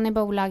båda lön i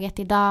bolaget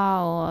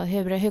idag, och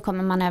hur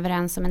kommer man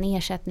överens om en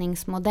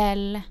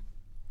ersättningsmodell?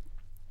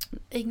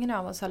 Ingen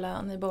av oss har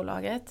lön i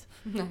bolaget.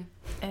 Nej.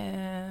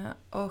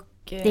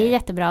 Det är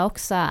jättebra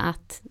också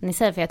att ni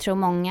säger, för jag tror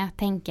många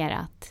tänker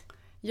att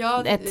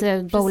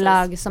ett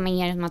bolag som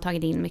er som har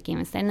tagit in mycket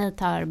investerare, ni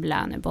tar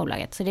lön i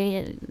bolaget. Så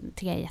det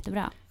tycker jag är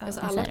jättebra.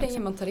 Alltså alla pengar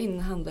man tar in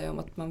handlar ju om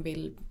att man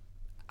vill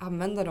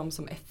använda dem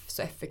som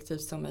så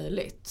effektivt som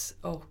möjligt.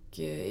 Och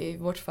i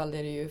vårt fall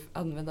är det ju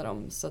använda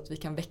dem så att vi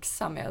kan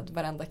växa med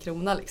varenda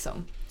krona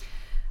liksom.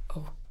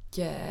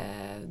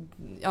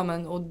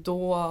 Och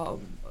då,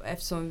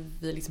 eftersom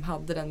vi liksom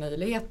hade den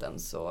möjligheten,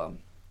 så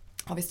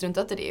har vi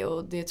struntat i det.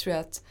 Och det tror jag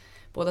att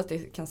både att det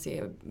kan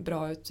se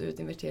bra ut ur ett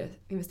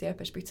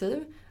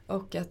investerarperspektiv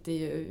och att det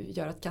ju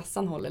gör att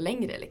kassan håller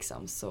längre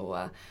liksom. Så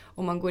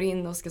om man går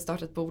in och ska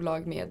starta ett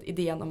bolag med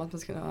idén om att man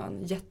ska ha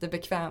en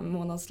jättebekväm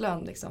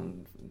månadslön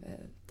liksom,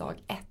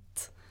 dag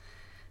 1,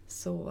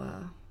 så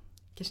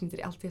kanske inte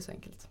det alltid är så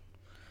enkelt.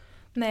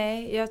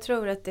 Nej, jag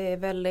tror att det är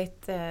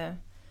väldigt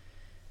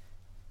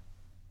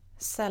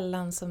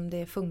sällan som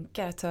det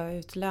funkar att ta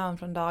ut lön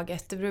från dag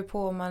 1. Det beror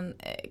på om man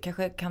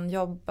kanske kan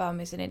jobba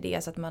med sin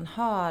idé så att man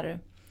har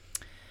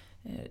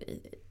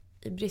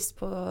i brist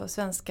på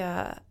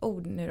svenska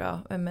ord nu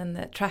då, men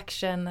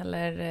traction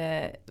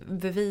eller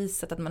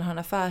bevisat att man har en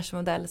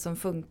affärsmodell som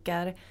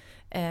funkar.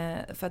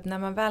 För att när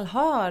man väl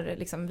har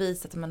liksom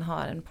visat att man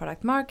har en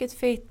product market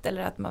fit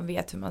eller att man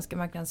vet hur man ska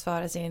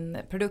marknadsföra sin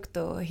produkt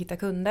och hitta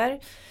kunder,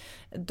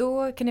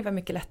 då kan det vara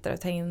mycket lättare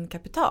att ta in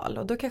kapital.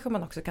 Och då kanske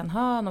man också kan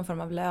ha någon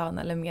form av lön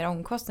eller mer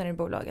omkostnader i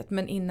bolaget.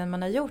 Men innan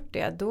man har gjort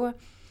det, då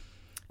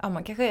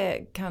man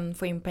kanske kan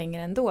få in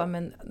pengar ändå,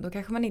 men då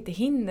kanske man inte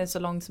hinner så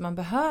långt som man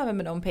behöver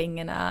med de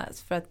pengarna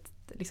för att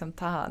liksom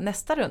ta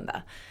nästa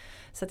runda.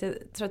 Så att jag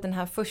tror att den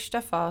här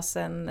första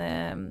fasen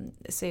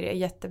så är det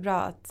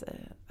jättebra att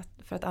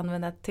för att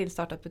använda ett till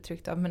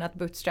startup-uttryck då, men att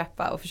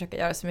bootstrappa och försöka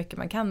göra så mycket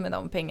man kan med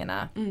de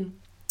pengarna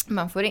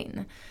man får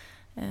in.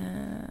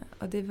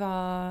 Och det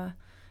var,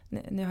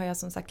 nu har jag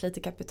som sagt lite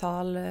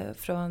kapital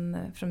från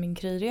min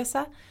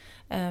Kry-resa.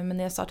 Men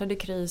när jag startade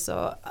Kry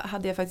så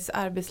hade jag faktiskt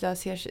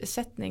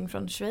arbetslöshetsersättning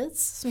från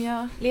Schweiz som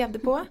jag levde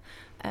på.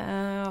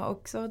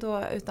 Också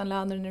då utan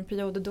lön under en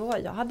period, då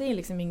jag hade ju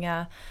liksom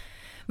inga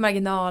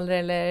marginaler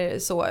eller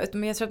så.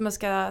 Men jag tror att man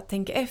ska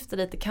tänka efter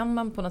lite. Kan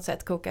man på något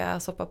sätt koka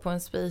soppa på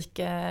en spik?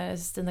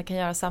 Stina kan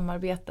göra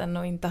samarbeten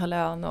och inte ha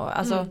lön. Och,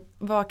 alltså,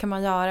 vad kan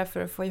man göra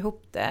för att få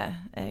ihop det?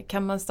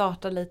 Kan man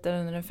starta lite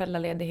under en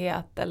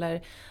föräldraledighet?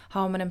 Eller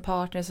har man en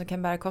partner som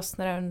kan bära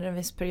kostnader under en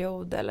viss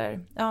period? Eller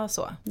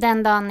så.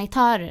 Den dagen ni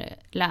tar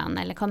lön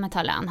eller kommer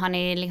ta lön, har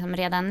ni liksom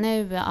redan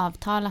nu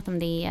avtalat om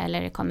det?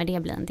 Eller kommer det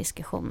bli en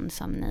diskussion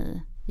som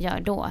ni gör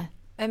då?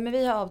 Men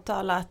vi har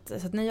avtalat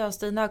så att när jag och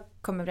Stina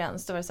kom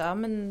överens, då var det så här,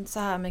 men så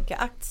här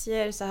mycket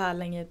aktier, så här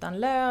länge utan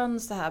lön,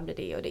 så här blir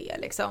det och det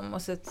liksom.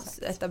 Och så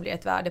etablera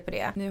ett värde på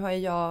det. Nu har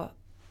jag,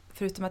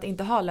 förutom att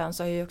inte ha lön,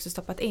 så har jag också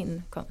stoppat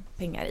in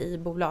pengar i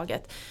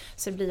bolaget.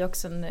 Så det blir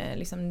också en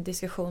liksom,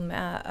 diskussion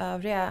med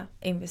övriga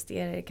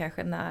investerare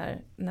kanske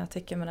när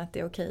tycker man att det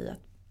är okej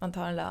att man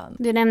tar en lön.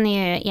 Du nämner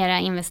ju era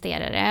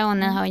investerare och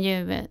ni har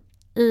ju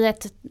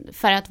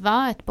för att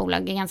vara ett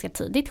bolag i ganska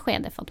tidigt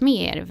skede fått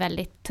med er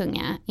väldigt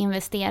tunga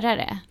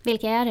investerare.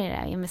 Vilka är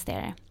era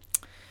investerare?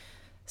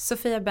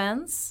 Sofia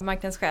Benz,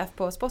 marknadschef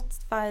på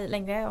Spotify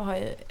längre och har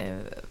ju,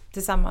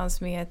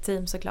 tillsammans med ett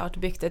team såklart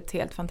byggt ett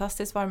helt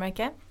fantastiskt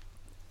varumärke.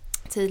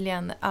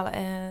 Tydligen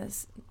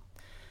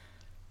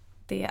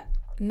det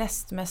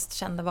näst mest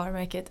kända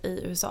varumärket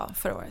i USA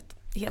förra året.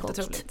 Helt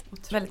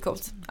otroligt. Väldigt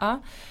coolt.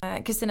 Ja.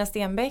 Kristina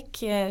Stenbeck,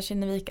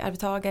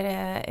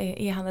 Kinnevik-arbetagare,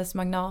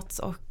 e-handelsmagnat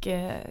och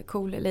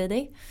cool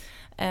lady.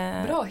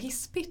 Bra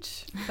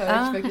hisspitch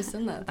för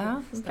Kristina.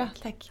 Ja, bra,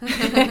 tack.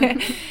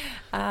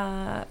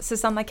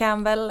 Susanna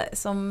Campbell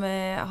som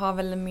har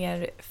väl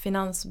mer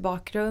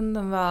finansbakgrund.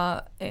 Hon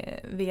var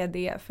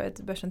vd för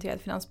ett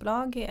börsnoterat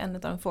finansbolag, en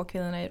av de få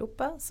kvinnorna i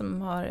Europa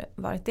som har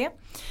varit det.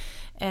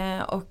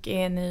 Och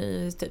är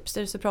nu typ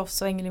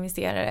styrelseproffs och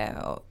ängelinvesterare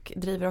och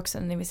driver också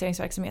en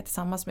investeringsverksamhet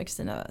tillsammans med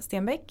Kristina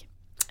Stenbeck.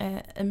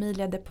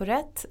 Emilia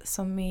Deporet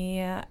som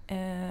är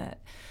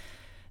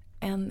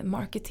en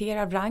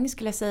marketerare av rang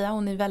skulle jag säga.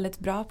 Hon är väldigt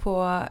bra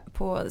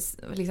på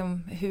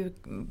liksom hur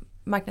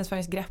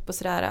marknadsföringsgrepp och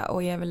sådär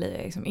och är väl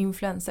liksom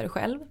influencer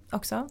själv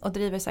också och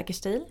driver Säker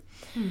stil.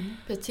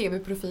 På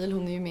tv-profil,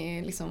 hon är ju med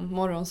i liksom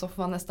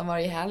morgonsoffan nästan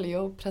varje helg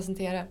och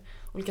presenterar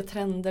olika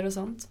trender och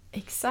sånt.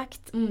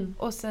 Exakt.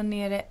 Och sen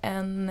är det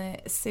en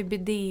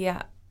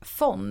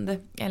CBD-fond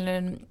eller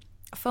en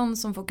fond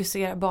som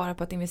fokuserar bara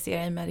på att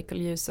investera i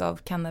medical use av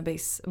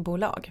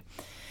cannabisbolag.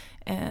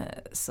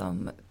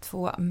 Som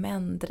 2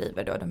 män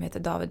driver då. De heter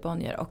David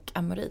Bonnier och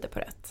Amaury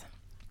Deporet.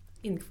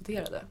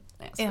 Inkvoterade?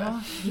 Nej,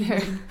 jag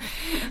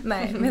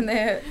Nej, men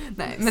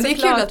det är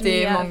kul att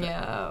det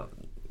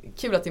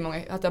är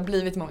många att det har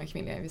blivit många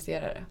kvinnliga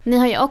investerare. Ni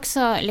har ju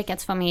också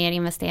lyckats få med er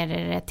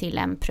investerare till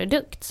en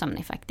produkt som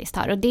ni faktiskt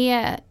har. Och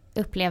det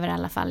upplever i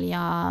alla fall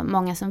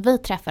många som vi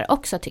träffar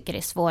också tycker det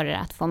är svårare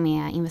att få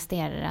med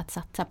investerare att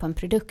satsa på en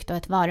produkt och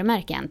ett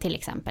varumärke än till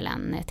exempel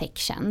en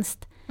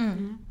techtjänst.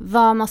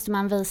 Vad måste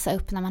man visa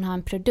upp när man har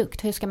en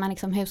produkt? Hur ska man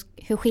liksom,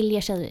 hur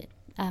skiljer sig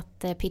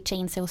att pitcha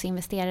in sig hos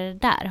investerare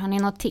där? Har ni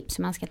något tips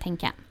hur man ska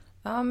tänka?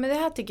 Ja, men det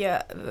här tycker jag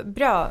är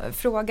bra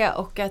fråga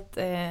och att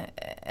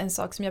en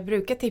sak som jag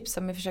brukar tipsa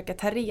om är att försöka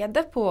ta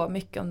reda på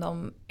mycket om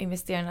de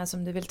investerarna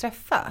som du vill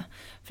träffa.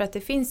 För att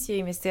det finns ju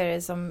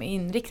investerare som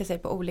inriktar sig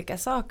på olika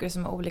saker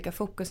som har olika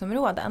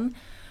fokusområden.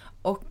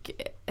 Och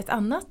ett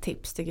annat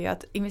tips tycker jag,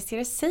 att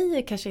investerare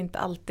säger kanske inte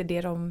alltid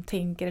det de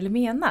tänker eller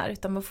menar,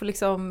 utan man får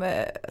liksom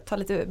ta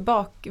lite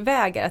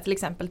bakvägar. Att till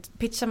exempel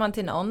pitchar man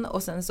till någon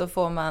och sen så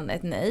får man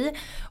ett nej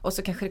och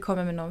så kanske det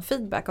kommer med någon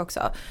feedback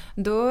också.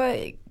 Då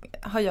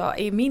har jag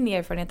i min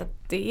erfarenhet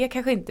att det är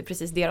kanske inte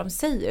precis det de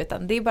säger,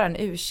 utan det är bara en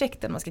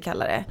ursäkt, man ska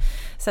kalla det.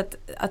 Så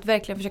att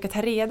verkligen försöka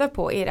ta reda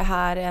på, är det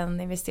här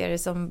en investerare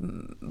som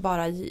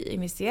bara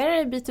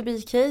investerar i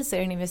B2B-case? Är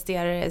det en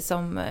investerare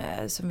som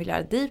vill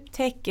göra deep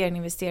tech? Är det en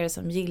investerare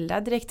som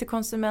gillar direkt till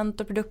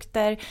konsument och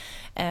produkter?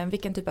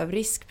 Vilken typ av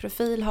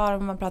riskprofil har?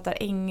 Om man pratar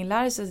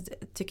änglar så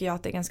tycker jag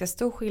att det är ganska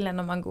stor skillnad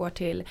om man går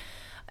till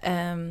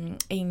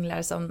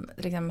änglar som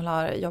till exempel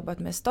har jobbat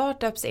med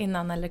startups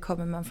innan, eller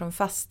kommer man från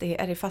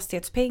är det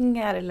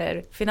fastighetspengar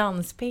eller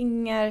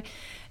finanspengar.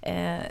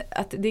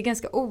 Att det är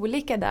ganska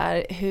olika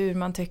där hur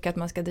man tycker att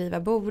man ska driva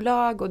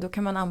bolag, och då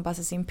kan man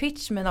anpassa sin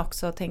pitch men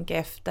också tänka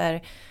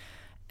efter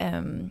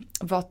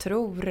vad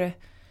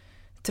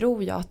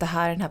tror jag att det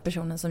här är den här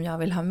personen som jag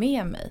vill ha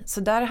med mig.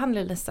 Så där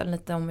handlar det nästan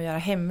lite om att göra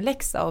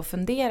hemläxa och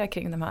fundera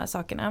kring de här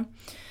sakerna.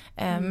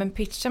 Men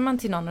pitchar man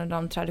till någon av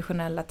de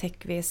traditionella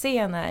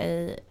tech-VC-erna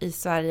i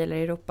Sverige eller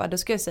Europa, då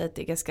ska jag säga att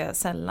det är ganska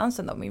sällan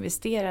som de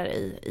investerar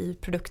i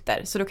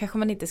produkter. Så då kanske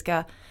man inte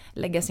ska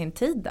lägga sin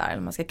tid där,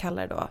 eller man ska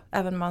kalla det då.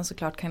 Även om man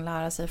såklart kan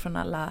lära sig från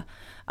alla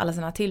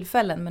sådana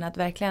tillfällen, men att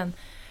verkligen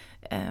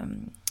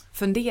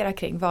fundera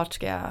kring vart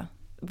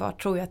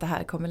tror jag att det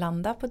här kommer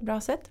landa på ett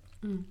bra sätt.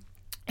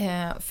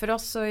 För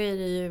oss så är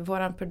det ju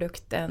våran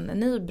produkt en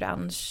ny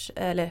bransch,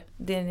 eller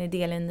det är en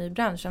del i en ny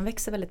bransch som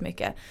växer väldigt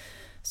mycket.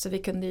 Så vi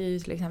kunde ju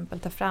till exempel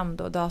ta fram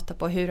då data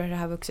på hur har det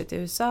här vuxit i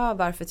USA,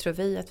 varför tror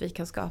vi att vi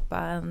kan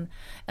skapa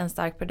en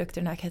stark produkt i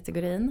den här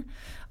kategorin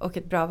och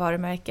ett bra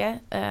varumärke,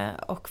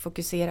 och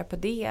fokusera på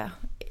det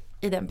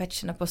i den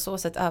pitchen och på så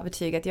sätt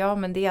övertyga att ja,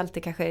 men det är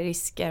alltid kanske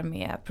risker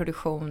med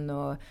produktion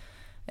och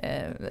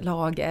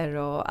lager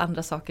och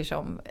andra saker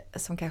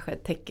som kanske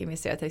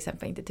tech-investerare till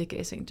exempel inte tycker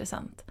är så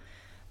intressant.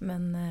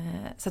 Men,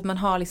 så att man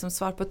har liksom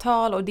svar på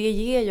tal, och det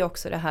ger ju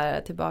också det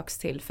här tillbaks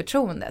till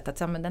förtroendet. Att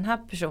ja, men den här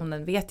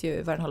personen vet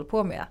ju vad den håller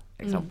på med.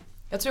 Liksom.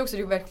 Jag tror också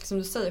det är verkligen som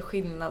du säger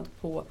skillnad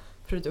på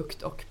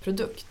produkt och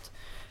produkt.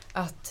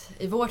 Att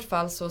i vårt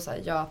fall så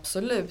säger ja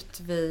absolut,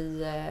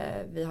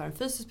 vi har en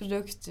fysisk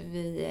produkt,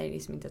 vi är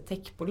liksom inte ett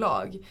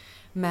techbolag.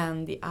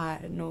 Men det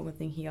är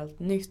någonting helt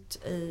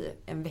nytt i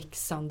en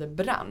växande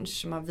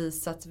bransch som har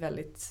visat en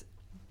väldigt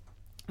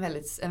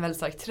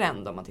stark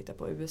trend om man tittar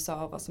på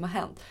USA och vad som har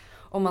hänt.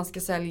 Om man ska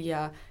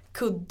sälja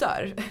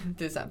kuddar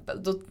till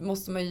exempel, då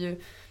måste man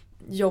ju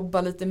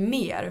jobba lite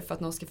mer för att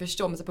någon ska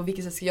förstå. Men på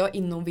vilket sätt ska jag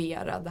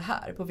innovera det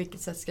här? På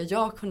vilket sätt ska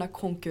jag kunna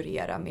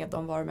konkurrera med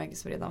de varumärken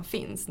som redan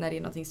finns när det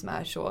är någonting som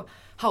är så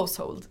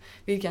household?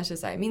 Vilket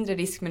kanske är mindre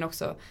risk men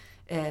också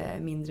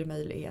mindre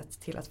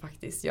möjlighet till att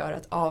faktiskt göra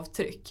ett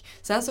avtryck.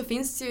 Sen så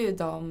finns det ju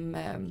de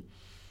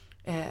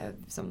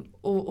som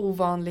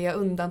ovanliga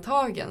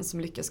undantagen som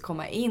lyckas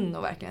komma in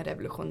och verkligen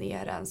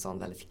revolutionera en sån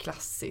väldigt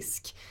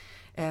klassisk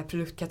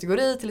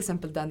produktkategori, till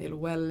exempel Daniel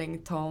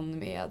Wellington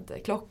med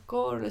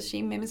klockor,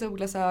 Kimmy med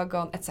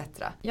solglasögon etc.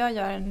 Jag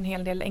gör en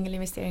hel del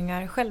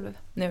ängelinvesteringar själv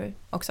nu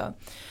också.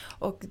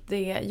 Och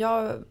det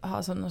jag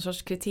har som någon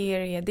sorts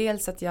kriterie,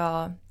 dels att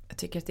jag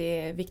tycker att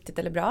det är viktigt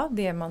eller bra,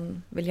 det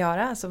man vill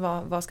göra, alltså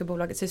vad ska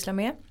bolaget syssla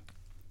med.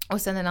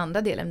 Och sen den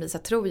andra delen blir så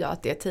tror jag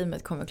att det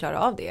teamet kommer klara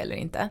av det eller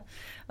inte.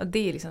 Och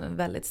det är liksom den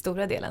väldigt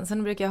stora delen.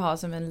 Sen brukar jag ha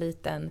som en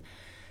liten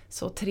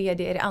så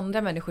tredje är det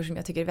andra människor som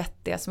jag tycker är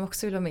vettiga som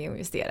också vill vara med och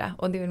investera.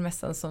 Och det är väl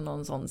nästan som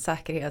någon sån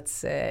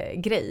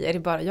säkerhetsgrej. Är det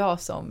bara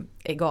jag som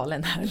är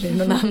galen här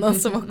eller någon annan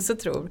som också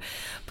tror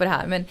på det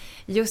här? Men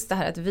just det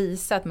här att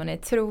visa att man är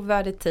ett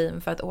trovärdigt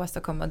team för att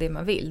åstadkomma det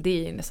man vill, det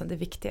är ju nästan det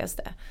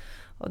viktigaste.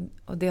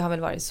 Och det har väl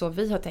varit så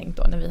vi har tänkt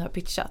då när vi har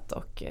pitchat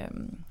och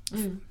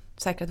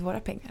säkrat våra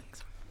pengar.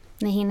 Liksom.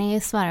 Ni hinner ju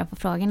svara på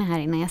frågorna här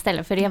innan jag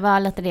ställer. För det var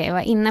lite det jag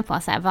var inne på.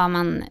 Så här, vad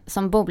man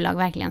som bolag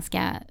verkligen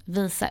ska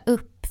visa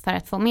upp för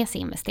att få med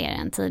sig investerare i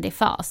en tidig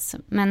fas.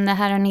 Men det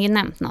här har ni ju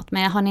nämnt något.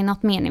 Men har ni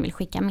något mer ni vill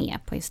skicka med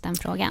på just den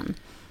frågan?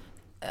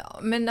 Ja,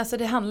 men alltså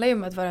det handlar ju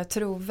om att vara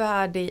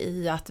trovärdig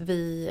i att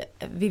vi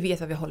vet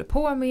vad vi håller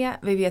på med.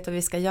 Vi vet vad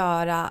vi ska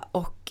göra.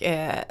 Och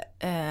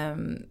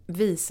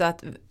visa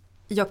att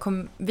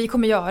vi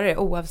kommer göra det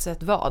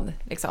oavsett vad.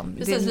 Liksom.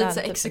 Precis, lite så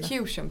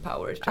execution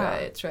power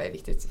tror jag är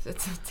viktigt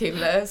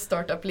till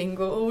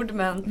startup-lingo-ord,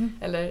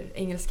 eller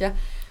engelska.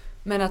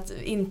 Men att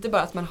inte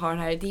bara att man har den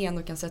här idén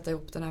och kan sätta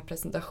ihop den här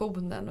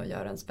presentationen och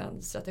göra en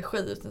spännande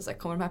strategi, utan så här,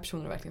 kommer de här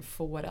personerna verkligen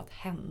få det att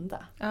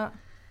hända? Ja.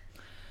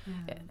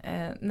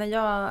 När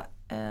jag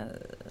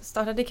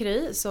startade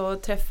Kry så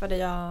träffade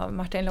jag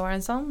Martin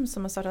Lorentzon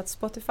som har startat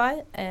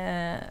Spotify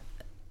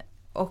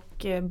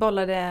och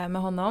bollade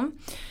med honom.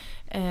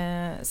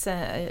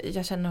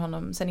 Jag känner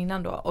honom sen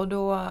innan då, och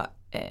då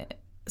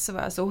så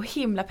var jag så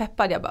himla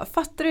peppad. Jag bara,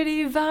 fattar du, det är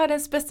ju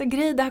världens bästa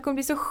grej. Det här kommer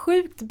bli så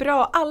sjukt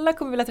bra. Alla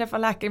kommer vilja träffa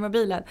en läkare i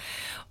mobilen.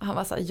 Och han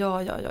var så här,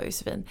 ja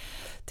Josefin.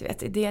 Du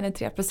vet, idén är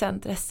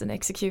 3%, resten är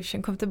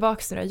execution. Kom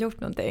tillbaka när du har gjort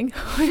någonting.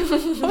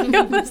 Och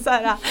jag var så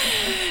här,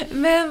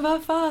 men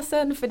vad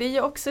fasen. För det är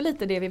ju också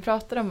lite det vi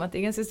pratar om. Att det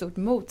är ganska stort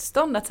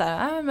motstånd. Att så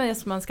här, men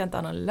man ska inte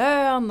ha någon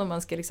lön. Och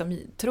man ska liksom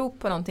tro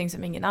på någonting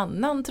som ingen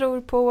annan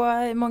tror på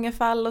i många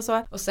fall. Och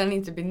så. Och sen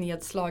inte bli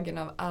nedslagen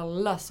av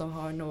alla som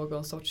har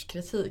någon sorts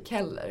kritik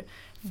heller.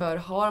 För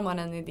har man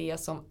en idé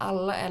som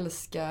alla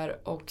älskar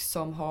och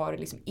som har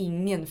liksom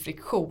ingen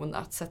friktion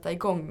att sätta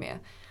igång med,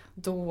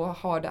 då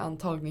har det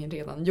antagligen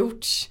redan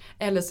gjorts.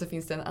 Eller så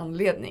finns det en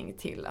anledning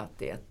till att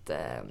det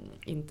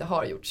inte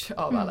har gjorts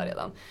av alla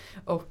redan.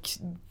 Och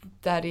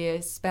där det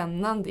är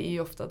spännande är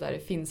ju ofta där det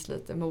finns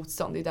lite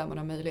motstånd. Det är där man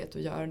har möjlighet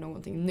att göra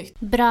någonting nytt.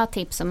 Bra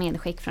tips och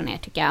medskick från er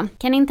tycker jag.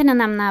 Kan inte ni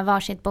nämna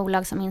varsitt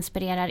bolag som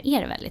inspirerar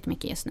er väldigt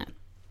mycket just nu?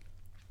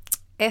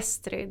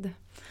 Estrid.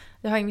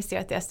 Jag har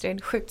investerat i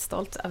Estrid, sjukt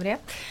stolt över det.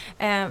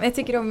 Jag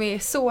tycker de är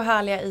så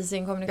härliga i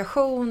sin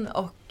kommunikation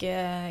och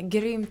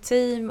grymt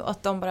team och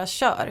att de bara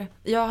kör.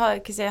 Jag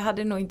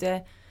hade nog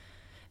inte...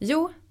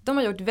 Jo, de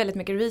har gjort väldigt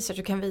mycket research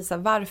och kan visa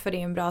varför det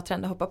är en bra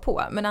trend att hoppa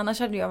på. Men annars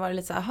hade jag varit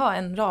lite så här,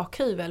 en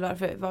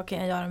rakhyvel, vad kan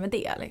jag göra med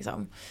det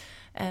liksom?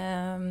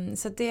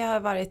 Så det har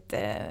varit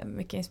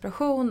mycket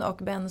inspiration och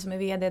Ben som är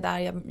vd där,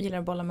 jag gillar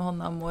att bolla med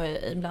honom och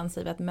ibland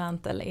säger vi att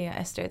Mantle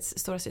är Estrids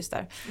stora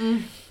syster.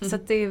 Så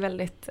det är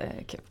väldigt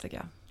kul tycker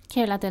jag.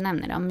 Kul att du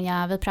nämner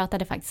dem. Vi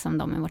pratade faktiskt om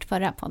dem i vårt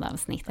förra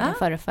poddavsnitt,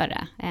 eller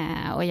förra.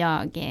 Och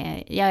jag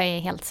är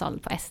helt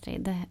såld på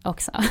Estrid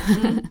också.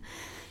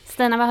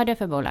 Stina, vad har du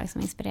för bolag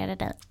som inspirerar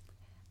dig?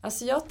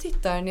 Alltså jag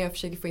tittar när jag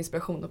försöker få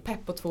inspiration och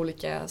pepp på 2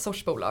 olika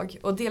sorts bolag.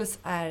 Och dels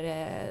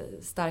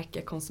är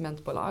starka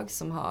konsumentbolag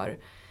som har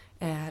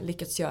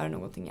lyckats göra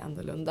någonting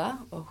annorlunda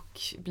och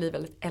blir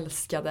väldigt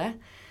älskade.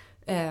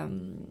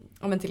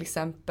 Men till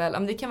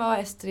exempel, det kan vara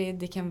Estrid,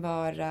 det kan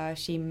vara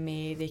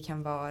Shimmy, det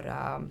kan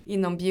vara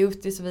inom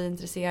beauty som vi är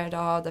intresserade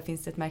av. Där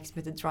finns det ett märke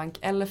som heter Drunk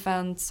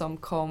Elephant som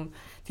kom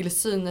till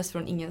synes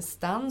från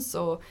ingenstans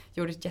och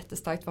gjorde ett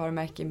jättestarkt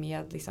varumärke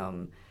med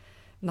liksom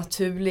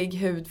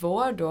naturlig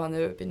hudvård och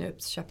nu är nu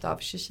köpt av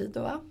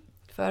Shiseido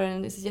för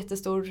en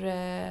jättestor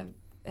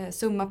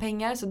summa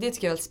pengar. Så det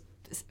tycker jag är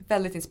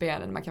väldigt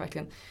inspirerande. Man kan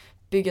verkligen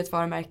bygga ett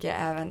varumärke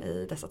även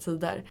i dessa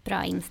tider.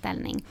 Bra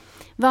inställning.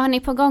 Vad har ni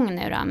på gång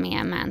nu då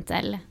med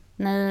Mantle?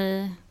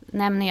 Ni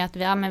nämner ju att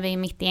vi är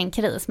mitt i en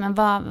kris, men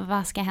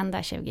vad ska hända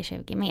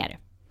 2020 mer?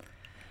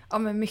 Ja,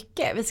 men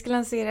mycket. Vi ska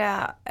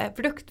lansera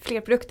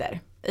fler produkter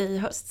i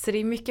höst. Så det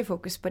är mycket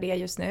fokus på det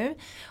just nu.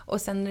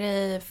 Och sen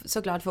är det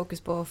såklart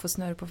fokus på att få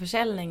snurr på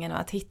försäljningen och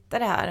att hitta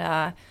det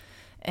här.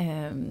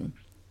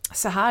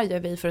 Så här gör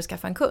vi för att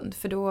skaffa en kund.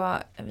 För då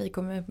vi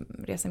kommer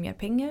resa mer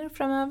pengar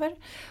framöver.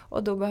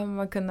 Och då behöver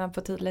man kunna på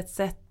ett tydligt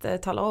sätt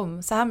tala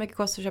om. Så här mycket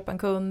kostar att köpa en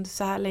kund.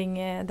 Så här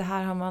länge. Det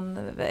här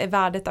är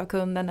värdet av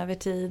kunden över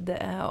tid.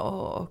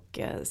 Och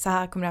så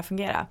här kommer det att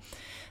fungera.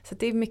 Så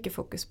det är mycket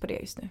fokus på det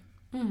just nu.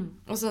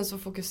 Och sen så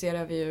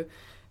fokuserar vi ju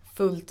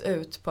fullt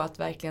ut på att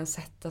verkligen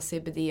sätta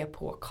CBD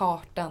på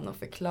kartan och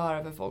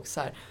förklara för folk så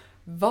här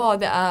vad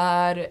det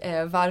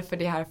är, varför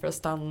det är här för att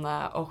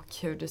stanna och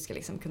hur du ska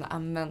liksom kunna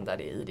använda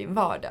det i din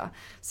vardag.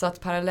 Så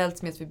att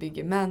parallellt med att vi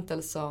bygger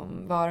Mantle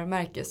som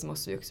varumärke så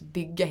måste vi också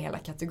bygga hela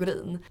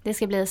kategorin. Det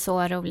ska bli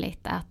så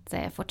roligt att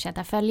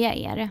fortsätta följa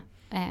er.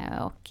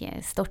 Och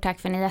stort tack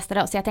för att ni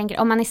gästade oss. Jag tänker,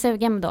 om man är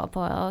sugen då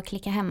på att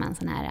klicka hem en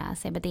sån här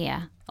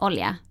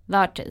CBD-olja,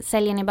 vart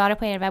säljer ni bara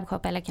på er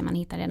webbshop eller kan man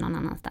hitta det någon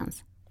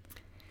annanstans?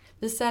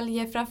 Vi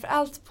säljer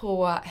framförallt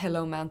på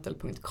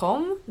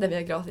hellomantle.com där vi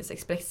har gratis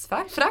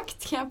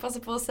expressfrakt kan jag passa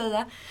på att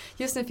säga.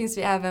 Just nu finns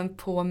vi även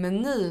på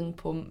menyn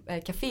på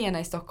kaféerna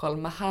i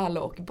Stockholm,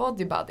 Mahalo och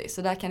Body Buddy.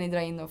 Så där kan ni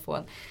dra in och få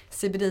en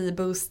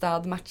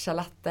CBD-boostad matcha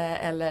latte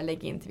eller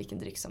lägga in till vilken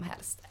dryck som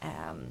helst.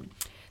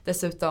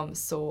 Dessutom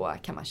så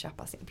kan man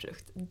köpa sin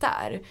produkt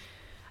där.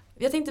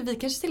 Jag tänkte vi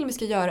kanske till och med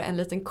ska göra en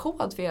liten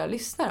kod för era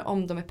lyssnare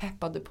om de är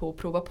peppade på att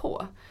prova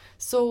på.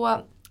 Så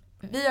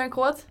vi gör en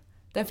kod.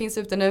 Den finns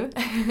ute nu.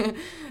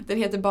 Den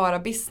heter bara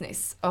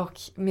business och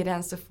med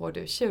den så får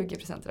du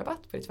 20%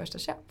 rabatt på ditt första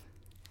köp.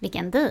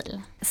 Vilken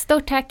deal.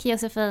 Stort tack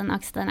Josefin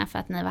och Stina för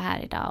att ni var här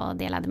idag och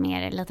delade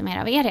med er lite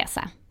mer av er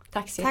resa.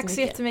 Tack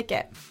så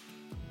jättemycket.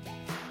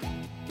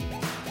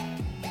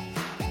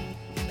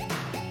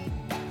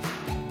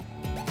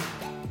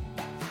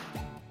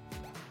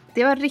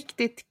 Det var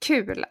riktigt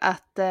kul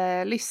att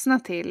lyssna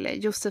till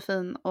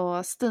Josefin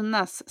och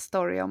Stinas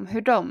story om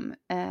hur de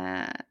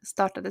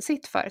startade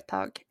sitt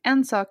företag.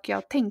 En sak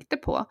jag tänkte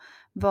på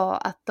var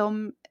att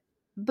de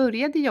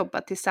började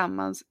jobba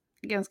tillsammans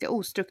ganska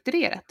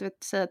ostrukturerat. Det vill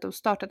säga att de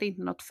startade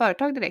inte något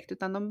företag direkt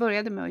utan de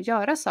började med att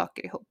göra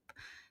saker ihop.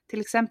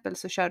 Till exempel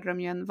så körde de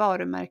ju en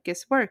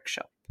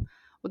varumärkesworkshop.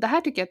 Och det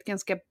här tycker jag är ett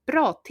ganska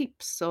bra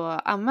tips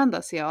att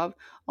använda sig av.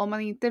 Om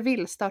man inte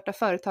vill starta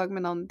företag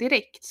med någon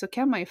direkt så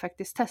kan man ju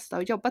faktiskt testa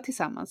att jobba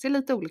tillsammans i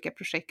lite olika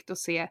projekt och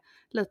se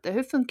lite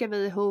hur funkar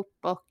vi ihop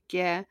och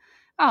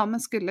men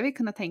skulle vi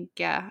kunna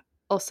tänka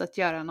oss att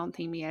göra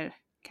någonting mer,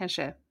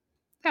 kanske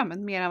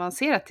mer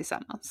avancerat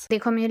tillsammans. Det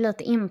kommer ju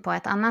lite in på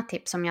ett annat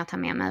tips som jag tar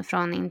med mig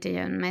från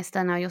intervjun med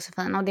Stina och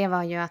Josefin. Och det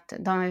var ju att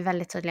de är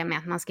väldigt tydliga med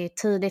att man ska ju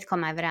tidigt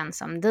komma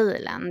överens om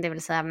dealen. Det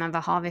vill säga, men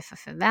vad har vi för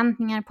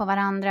förväntningar på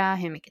varandra?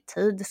 Hur mycket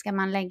tid ska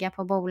man lägga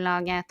på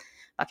bolaget?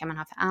 Vad kan man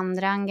ha för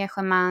andra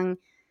engagemang?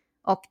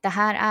 Och det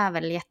här är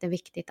väl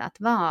jätteviktigt att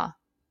vara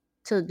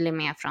tydlig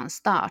med från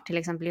start. Till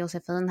exempel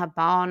Josefin har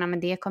barn, men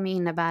det kommer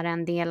innebära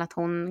en del att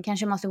hon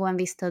kanske måste gå en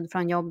viss tid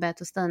från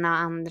jobbet, och Stina har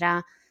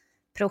andra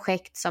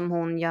projekt som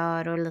hon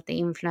gör och lite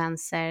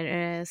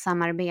influencer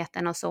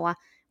samarbeten och så.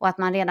 Och att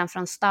man redan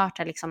från start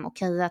har liksom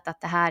okejat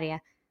att det här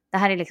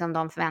är liksom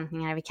de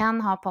förväntningar vi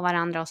kan ha på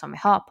varandra och som vi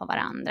har på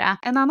varandra.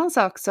 En annan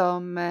sak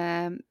som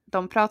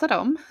de pratade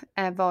om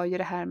var ju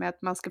det här med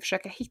att man ska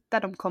försöka hitta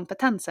de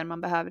kompetenser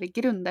man behöver i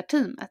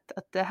grundarteamet.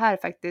 Att det här är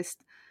faktiskt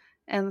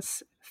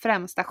ens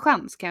främsta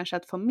chans kanske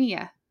att få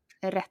med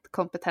rätt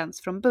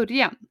kompetens från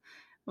början.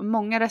 Och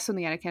många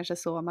resonerar kanske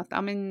så om att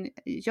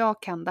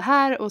jag kan det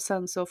här och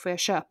sen så får jag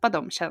köpa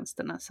de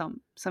tjänsterna som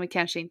vi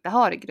kanske inte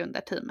har i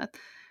grundarteamet.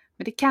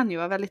 Men det kan ju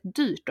vara väldigt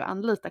dyrt att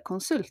anlita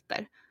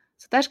konsulter.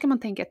 Så där ska man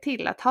tänka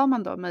till att har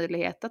man då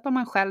möjlighet att om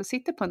man själv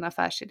sitter på en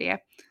affärsidé,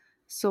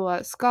 så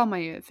ska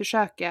man ju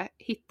försöka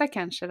hitta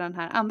kanske den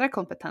här andra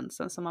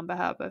kompetensen som man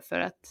behöver för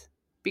att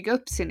bygga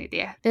upp sin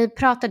idé. Vi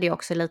pratade ju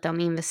också lite om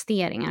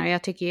investeringar, och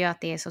jag tycker ju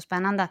att det är så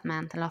spännande att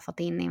Mantle har fått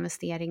in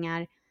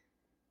investeringar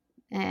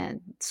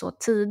så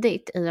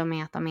tidigt, i och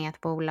med att de är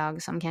ett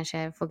bolag som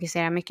kanske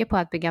fokuserar mycket på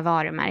att bygga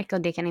varumärke,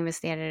 och det kan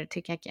investerare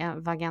tycka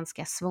var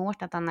ganska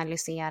svårt att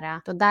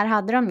analysera. Och där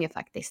hade de ju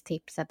faktiskt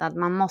tipset att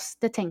man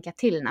måste tänka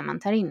till när man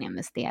tar in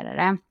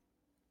investerare.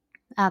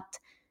 Att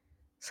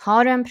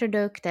har du en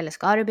produkt eller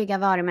ska du bygga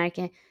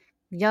varumärke,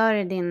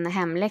 gör din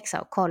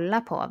hemläxa och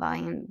kolla på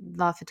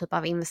vad för typ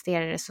av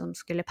investerare som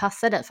skulle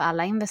passa dig. För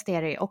alla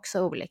investerare är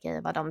också olika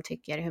i vad de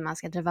tycker, hur man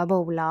ska driva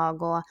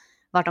bolag och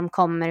vart de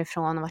kommer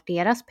ifrån och vart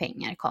deras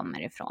pengar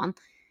kommer ifrån.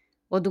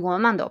 Och då går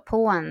man då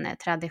på en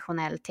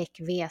traditionell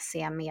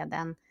tech-VC med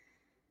en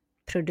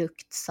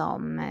produkt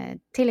som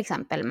till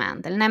exempel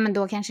Mantle. Nej, men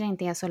då kanske det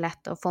inte är så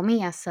lätt att få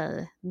med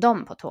sig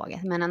dem på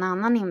tåget. Men en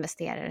annan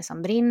investerare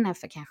som brinner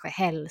för kanske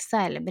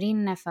hälsa eller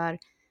brinner för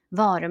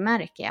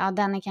varumärke, ja,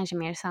 den är kanske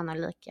mer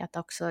sannolik att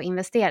också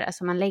investera.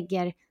 Så man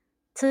lägger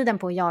tiden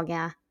på att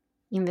jaga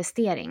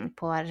investering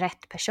på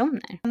rätt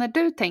personer. När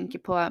du tänker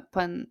på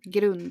en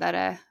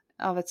grundare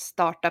av ett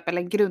startup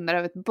eller en grundare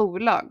av ett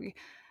bolag,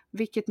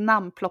 vilket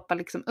namn ploppar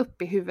liksom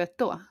upp i huvudet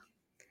då?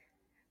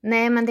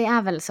 Nej, men det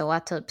är väl så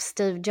att typ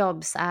Steve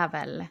Jobs är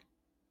väl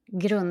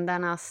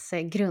grundarnas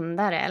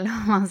grundare, eller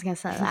vad man ska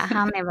säga.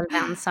 Han är väl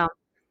den som,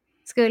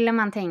 skulle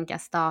man tänka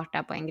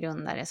starta på en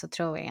grundare, så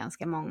tror jag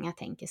ganska många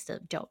tänker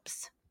Steve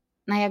Jobs.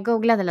 När jag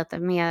googlade lite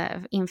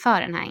med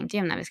inför den här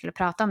intervjun, när vi skulle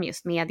prata om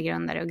just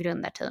medgrundare och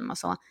grundarteam och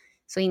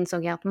så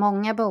insåg jag att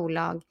många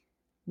bolag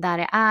där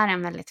det är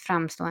en väldigt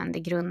framstående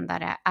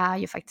grundare är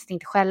ju faktiskt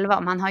inte själva.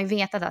 Och man har ju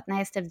vetat att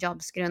nej, Steve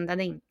Jobs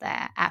grundade inte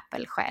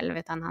Apple själv,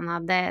 utan han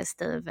hade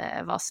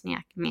Steve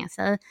Wozniak med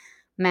sig.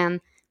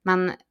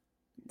 Men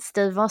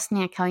Steve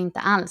Wozniak har inte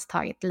alls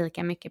tagit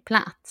lika mycket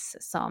plats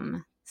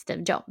som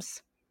Steve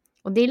Jobs.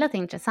 Och det är lite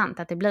intressant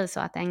att det blir så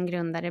att en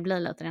grundare blir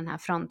lite den här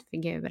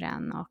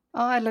frontfiguren.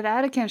 Ja, eller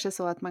är det kanske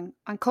så att man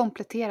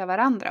kompletterar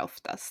varandra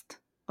oftast.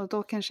 Och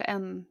då kanske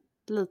en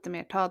lite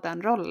mer tar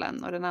den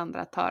rollen och den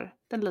andra tar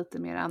den lite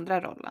mer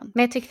andra rollen.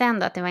 Men jag tyckte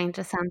ändå att det var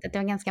intressant att det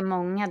var ganska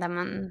många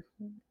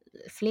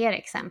fler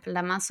exempel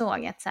där man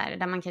såg att så här,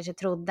 där man kanske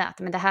trodde att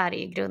men det här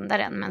är ju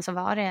grundaren, men så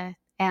var det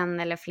en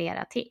eller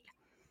flera till.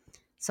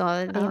 Så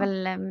det är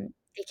väl,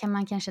 det kan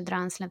man kanske dra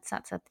en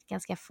slutsats att det är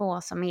ganska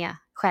få som är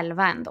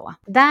själva ändå.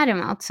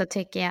 Däremot så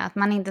tycker jag att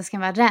man inte ska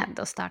vara rädd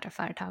att starta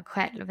företag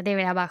själv. Det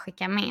vill jag bara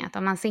skicka med. Att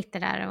om man sitter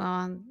där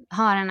och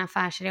har en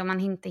affärsidé och man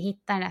inte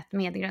hittar rätt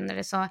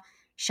medgrundare, så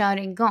kör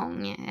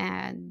igång.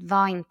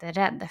 Var inte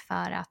rädd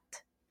för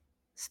att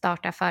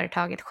starta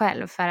företaget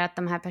själv. För att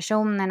de här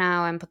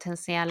personerna och en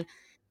potentiell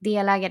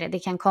delägare, det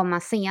kan komma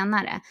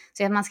senare.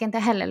 Så att man ska inte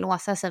heller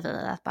låsa sig vid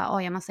att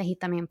bara, jag måste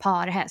hitta min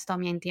parhäst.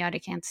 Om jag inte gör det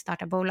kan jag inte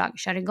starta bolag.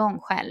 Kör igång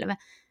själv.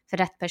 För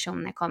rätt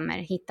personer kommer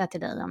hitta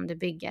till dig om du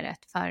bygger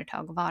ett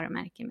företag och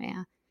varumärke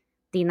med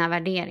dina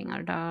värderingar.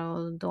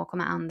 Och då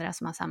kommer andra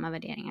som har samma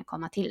värderingar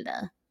komma till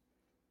dig.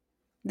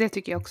 Det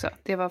tycker jag också.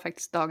 Det var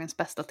faktiskt dagens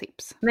bästa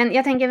tips. Men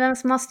jag tänker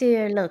vi måste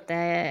ju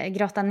lite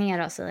grotta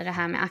ner oss i det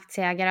här med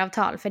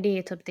aktieägaravtal. För det är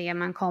ju typ det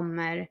man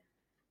kommer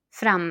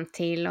fram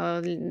till,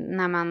 och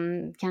när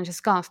man kanske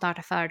ska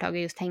starta företag och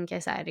just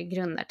tänka så här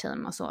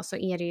grundarteam och så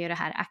är det ju det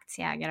här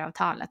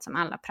aktieägaravtalet som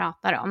alla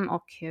pratar om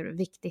och hur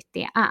viktigt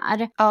det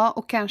är. Ja,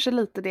 och kanske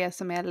lite det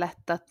som är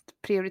lätt att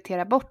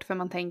prioritera bort, för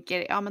man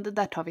tänker, men det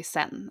där tar vi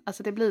sen.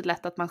 Alltså det blir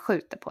lätt att man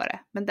skjuter på det,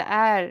 men det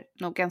är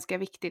nog ganska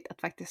viktigt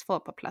att faktiskt få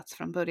på plats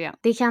från början.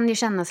 Det kan ju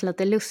kännas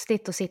lite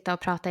lustigt att sitta och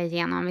prata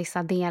igenom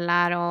vissa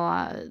delar,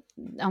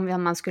 och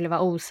om man skulle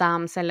vara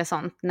osams eller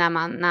sånt,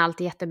 när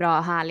allt är jättebra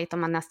och härligt och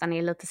man nästan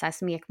är lite så här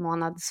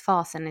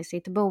smekmånadsfasen i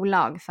sitt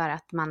bolag för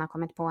att man har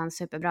kommit på en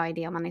superbra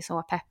idé och man är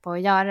så pepp på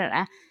att göra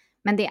det.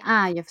 Men det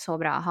är ju så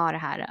bra att ha det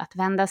här att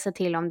vända sig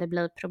till om det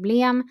blir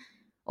problem.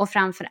 Och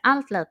framför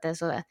allt lite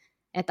så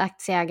ett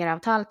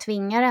aktieägaravtal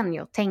tvingar en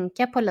ju att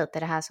tänka på lite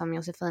det här som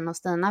Josefin och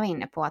Stina var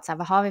inne på. Att så här,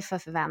 vad har vi för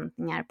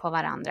förväntningar på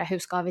varandra? Hur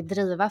ska vi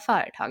driva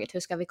företaget? Hur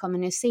ska vi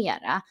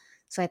kommunicera?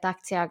 Så ett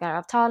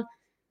aktieägaravtal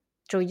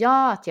tror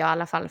jag att jag i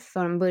alla fall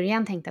från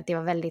början tänkte att det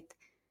var väldigt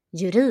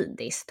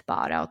juridiskt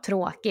bara och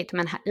tråkigt.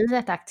 Men i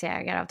ett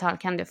aktieägaravtal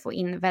kan du få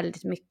in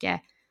väldigt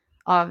mycket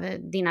av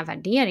dina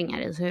värderingar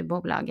i hur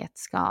bolaget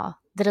ska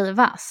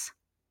drivas.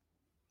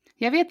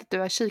 Jag vet att du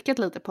har kikat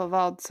lite på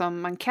vad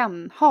som man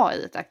kan ha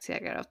i ett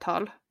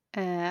aktieägaravtal.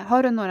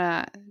 Har du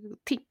några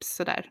tips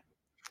sådär?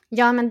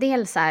 Ja, men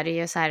dels är det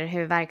ju så här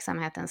hur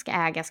verksamheten ska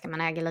ägas. Ska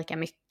man äga lika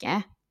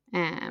mycket?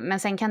 Men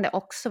sen kan det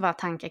också vara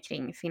tankar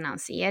kring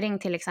finansiering.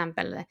 Till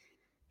exempel,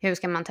 hur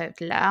ska man ta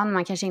ut lön?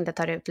 Man kanske inte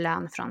tar ut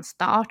lön från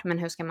start, men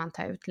hur ska man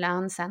ta ut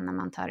lön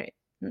sen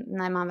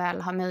när man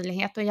väl har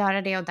möjlighet att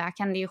göra det? Och där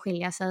kan det ju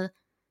skilja sig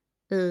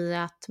i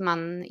att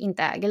man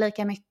inte äger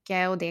lika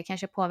mycket och det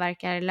kanske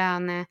påverkar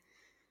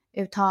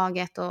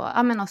löneuttaget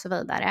och så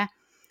vidare.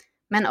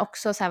 Men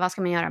också så här, vad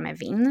ska man göra med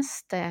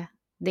vinst?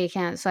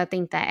 Så att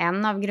inte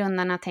en av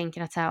grundarna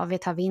tänker att så här, vi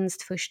tar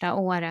vinst första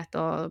året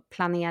och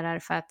planerar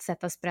för att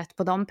sätta sprätt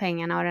på de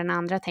pengarna, och den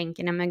andra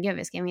tänker, nej men gud,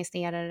 vi ska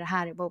investera det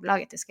här i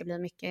bolaget,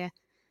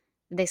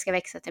 det ska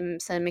växa till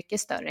sig mycket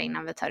större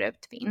innan vi tar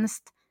ut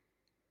vinst.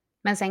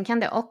 Men sen kan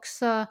det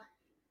också,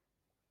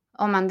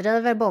 om man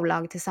driver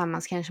bolag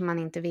tillsammans, kanske man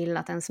inte vill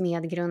att ens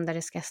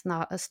medgrundare ska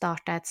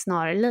starta ett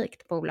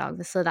snarlikt bolag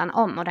vid sidan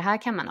om. Och det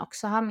här kan man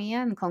också ha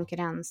med en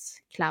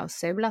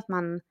konkurrensklausul, att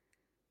man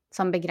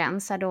som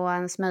begränsar då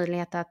ens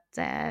möjlighet att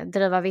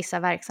driva vissa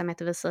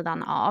verksamheter vid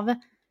sidan av.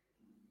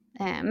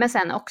 Men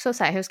sen också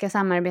så här, hur ska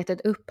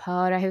samarbetet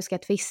upphöra? Hur ska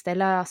tvister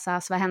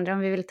lösas? Vad händer om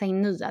vi vill ta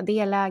in nya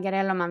delägare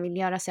eller om man vill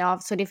göra sig av?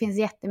 Så det finns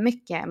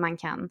jättemycket man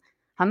kan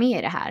ha med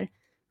i det här.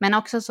 Men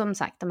också som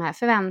sagt, de här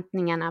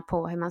förväntningarna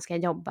på hur man ska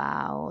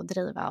jobba och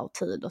driva och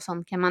tid och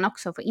sånt kan man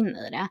också få in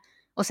i det.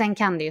 Och sen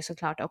kan det ju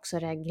såklart också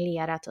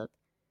reglera typ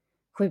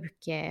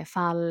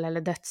sjukfall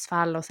eller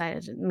dödsfall och så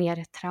här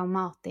mer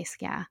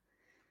traumatiska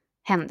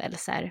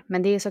händelser.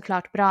 Men det är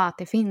såklart bra att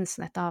det finns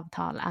ett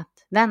avtal att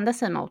vända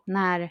sig mot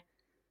när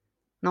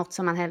något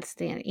som man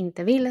helst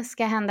inte vill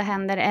ska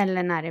händer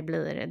eller när det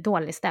blir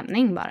dålig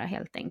stämning bara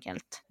helt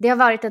enkelt. Det har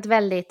varit ett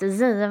väldigt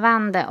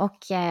givande och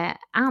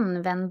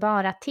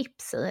användbara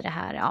tips i det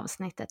här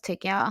avsnittet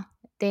tycker jag.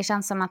 Det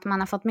känns som att man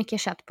har fått mycket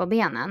kött på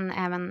benen,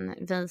 även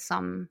vi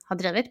som har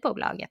drivit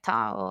bolaget ett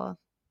tag och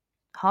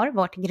har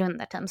vårt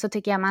grundarteam, så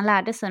tycker jag man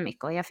lärde sig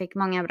mycket och jag fick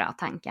många bra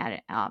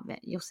tankar av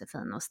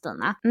Josefin och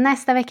Stina.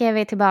 Nästa vecka är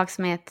vi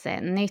tillbaka med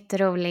ett nytt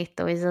roligt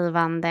och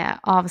givande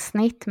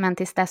avsnitt, men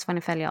tills dess får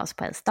ni följa oss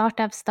på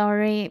Startup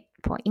Story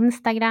på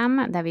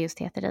Instagram, där vi just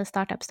heter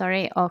Startup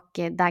Story, och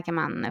där kan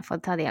man få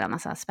ta del av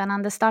massa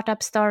spännande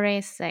startup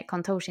stories,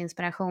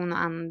 kontorsinspiration och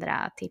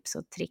andra tips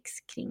och tricks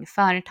kring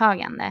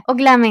företagande. Och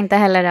glöm inte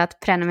heller att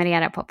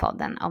prenumerera på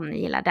podden om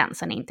ni gillar den,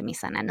 så ni inte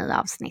missar när nya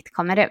avsnitt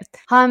kommer ut.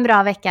 Ha en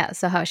bra vecka,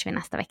 så hörs vi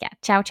nästa vecka.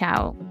 Ciao,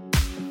 ciao!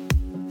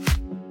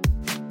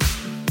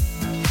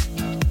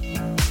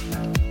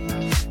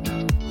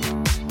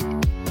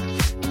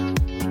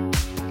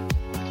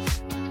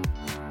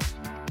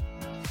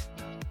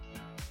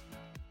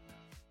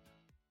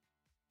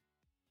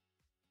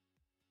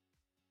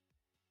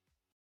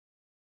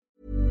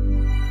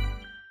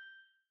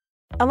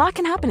 A lot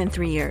can happen in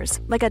 3 years,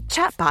 like a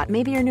chatbot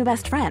may be your new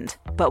best friend.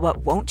 But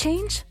what won't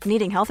change?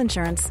 Needing health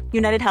insurance.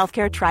 United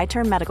Healthcare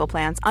Tri-Term Medical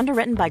Plans,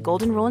 underwritten by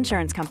Golden Rule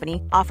Insurance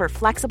Company, offer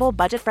flexible,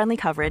 budget-friendly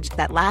coverage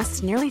that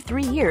lasts nearly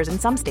 3 years in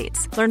some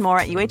states. Learn more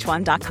at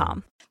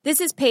uh1.com. This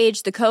is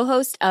Paige, the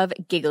co-host of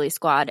Giggly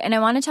Squad, and I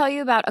want to tell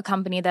you about a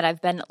company that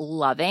I've been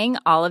loving,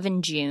 Olive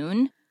 &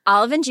 June.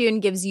 Olive &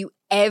 June gives you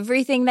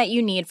everything that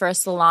you need for a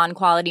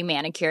salon-quality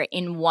manicure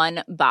in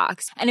one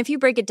box. And if you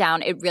break it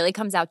down, it really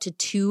comes out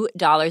to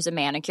 $2 a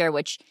manicure,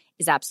 which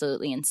is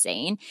absolutely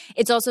insane.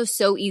 It's also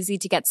so easy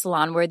to get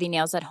salon-worthy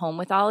nails at home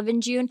with Olive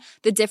 & June.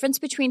 The difference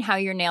between how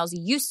your nails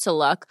used to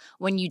look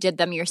when you did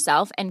them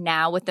yourself and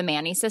now with the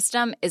Mani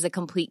system is a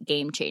complete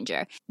game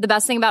changer. The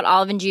best thing about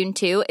Olive & June,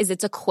 too, is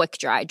it's a quick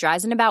dry.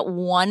 Dries in about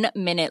 1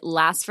 minute,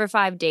 lasts for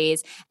 5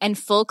 days, and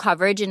full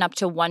coverage in up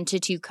to 1 to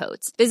 2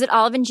 coats. Visit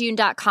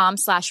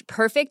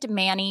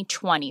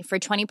oliveandjune.com/perfectmani20 for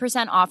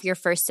 20% off your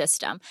first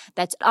system.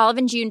 That's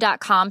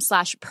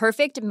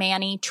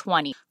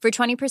oliveandjune.com/perfectmani20 for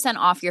 20%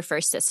 off your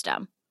first system.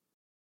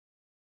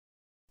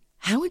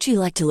 How would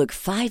you like to look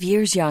 5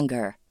 years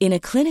younger? In a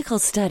clinical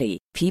study,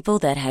 people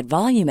that had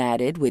volume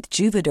added with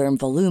Juvederm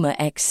Voluma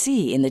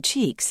XC in the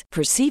cheeks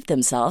perceived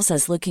themselves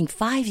as looking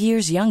 5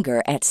 years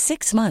younger at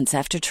 6 months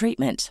after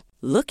treatment.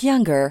 Look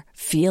younger,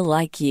 feel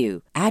like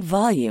you. Add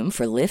volume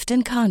for lift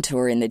and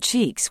contour in the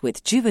cheeks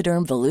with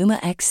Juvederm Voluma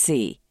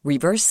XC.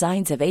 Reverse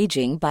signs of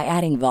aging by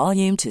adding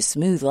volume to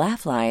smooth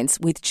laugh lines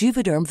with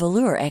Juvederm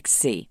Volure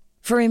XC.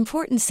 For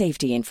important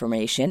safety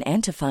information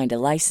and to find a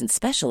licensed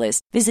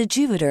specialist, visit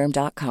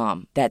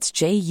Juvederm.com. That's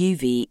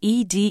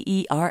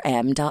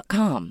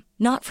JUVEDERM.com.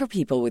 Not for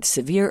people with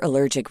severe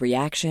allergic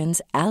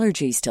reactions,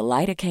 allergies to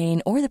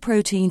lidocaine, or the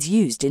proteins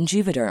used in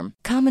Juvederm.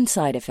 Common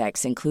side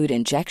effects include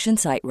injection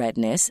site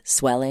redness,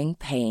 swelling,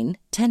 pain,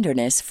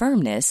 tenderness,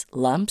 firmness,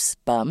 lumps,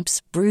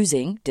 bumps,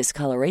 bruising,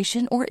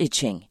 discoloration, or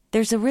itching.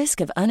 There's a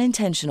risk of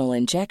unintentional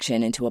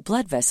injection into a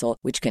blood vessel,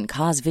 which can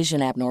cause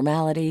vision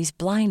abnormalities,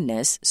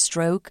 blindness,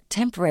 stroke,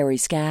 temporary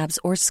scabs,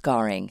 or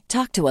scarring.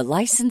 Talk to a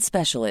licensed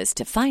specialist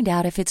to find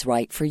out if it's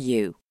right for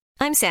you.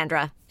 I'm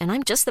Sandra, and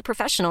I'm just the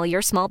professional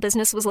your small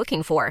business was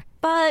looking for.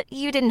 But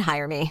you didn't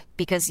hire me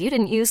because you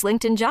didn't use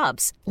LinkedIn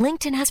Jobs.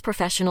 LinkedIn has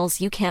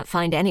professionals you can't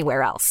find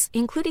anywhere else,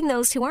 including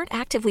those who aren't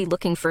actively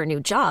looking for a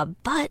new job,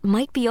 but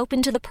might be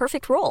open to the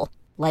perfect role,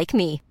 like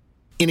me.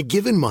 In a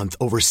given month,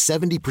 over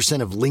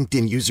 70% of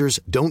LinkedIn users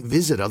don't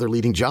visit other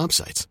leading job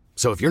sites.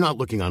 So if you're not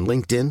looking on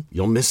LinkedIn,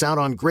 you'll miss out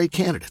on great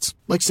candidates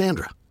like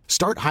Sandra.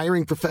 Start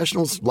hiring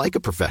professionals like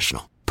a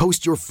professional.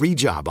 Post your free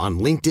job on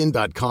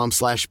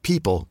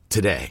linkedin.com/people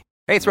today.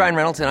 Hey, it's Ryan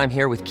Reynolds, and I'm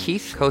here with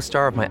Keith,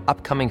 co-star of my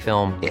upcoming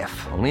film, If,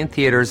 only in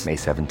theaters May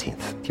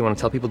 17th. Do you want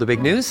to tell people the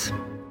big news?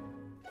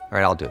 All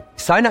right, I'll do it.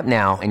 Sign up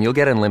now and you'll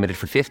get unlimited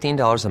for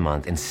 $15 a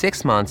month and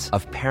 6 months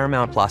of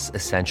Paramount Plus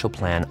Essential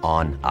Plan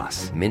on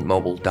us.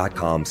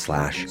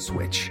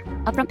 MintMobile.com/switch.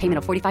 Upfront payment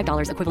of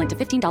 $45 equivalent to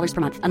 $15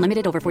 per month.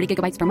 Unlimited over 40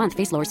 gigabytes per month.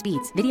 Face lower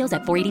speeds. Videos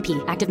at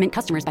 480p. Active Mint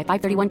customers by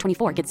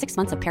 531.24 get 6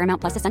 months of Paramount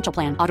Plus Essential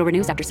Plan. Auto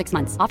renews after 6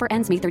 months. Offer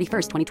ends May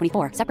 31st,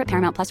 2024. Separate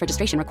Paramount Plus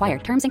registration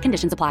required. Terms and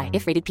conditions apply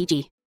if rated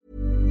PG.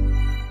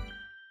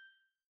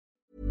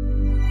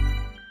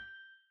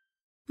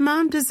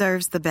 Mom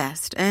deserves the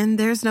best, and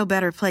there's no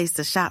better place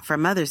to shop for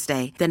Mother's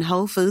Day than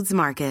Whole Foods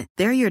Market.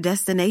 They're your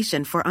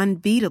destination for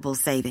unbeatable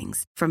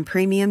savings, from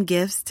premium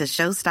gifts to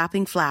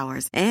show-stopping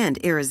flowers and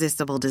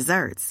irresistible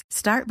desserts.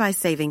 Start by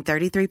saving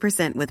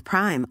 33% with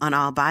Prime on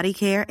all body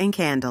care and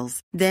candles.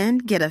 Then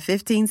get a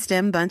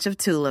 15-stem bunch of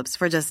tulips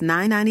for just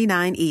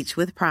 $9.99 each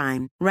with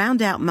Prime.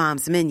 Round out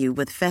Mom's menu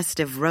with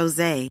festive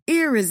rosé,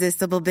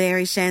 irresistible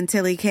berry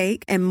chantilly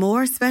cake, and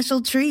more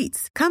special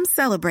treats. Come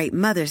celebrate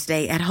Mother's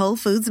Day at Whole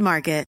Foods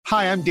Market.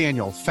 Hi, I'm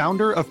Daniel,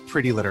 founder of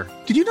Pretty Litter.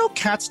 Did you know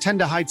cats tend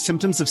to hide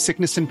symptoms of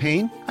sickness and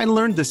pain? I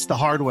learned this the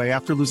hard way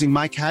after losing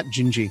my cat,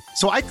 Gingy.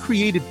 So I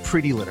created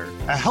Pretty Litter,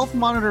 a health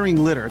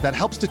monitoring litter that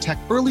helps detect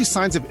early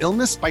signs of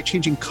illness by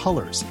changing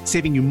colors,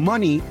 saving you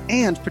money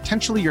and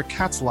potentially your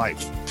cat's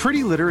life.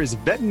 Pretty Litter is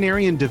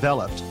veterinarian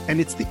developed, and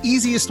it's the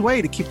easiest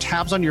way to keep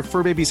tabs on your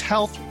fur baby's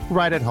health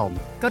right at home.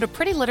 Go to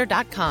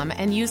prettylitter.com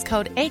and use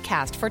code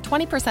ACAST for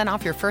 20%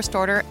 off your first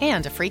order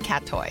and a free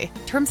cat toy.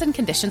 Terms and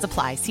conditions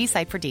apply. See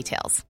site for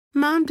details.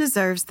 Mom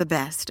deserves the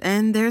best,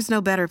 and there's no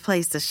better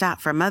place to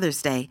shop for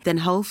Mother's Day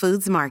than Whole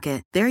Foods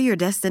Market. They're your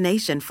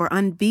destination for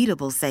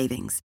unbeatable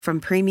savings, from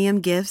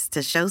premium gifts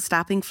to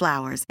show-stopping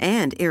flowers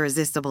and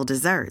irresistible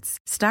desserts.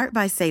 Start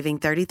by saving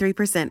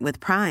 33% with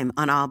Prime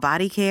on all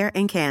body care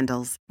and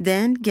candles.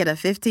 Then get a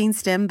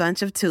 15-stem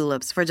bunch of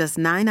tulips for just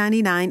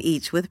 $9.99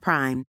 each with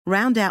Prime.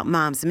 Round out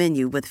Mom's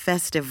menu with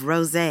festive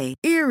rosé,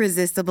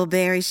 irresistible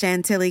berry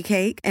chantilly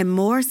cake, and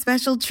more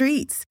special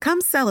treats.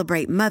 Come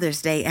celebrate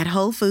Mother's Day at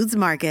Whole Foods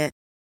Market.